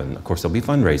that happen. Of course, there'll be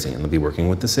fundraising, and they'll be working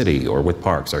with the city or with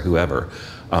parks or whoever.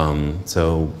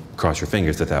 So cross your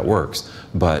fingers that that works.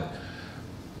 But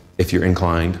if you're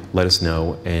inclined, let us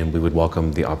know, and we would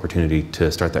welcome the opportunity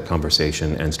to start that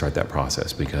conversation and start that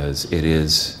process, because it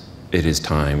is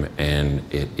time, and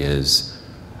it is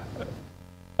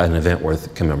an event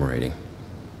worth commemorating.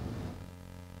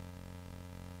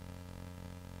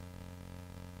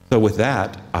 So with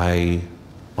that,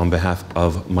 on behalf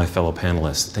of my fellow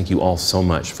panelists, thank you all so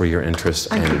much for your interest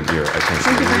and your attention.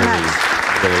 Thank you very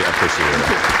much. Really appreciate it.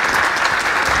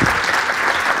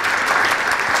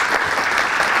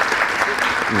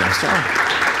 Nice job.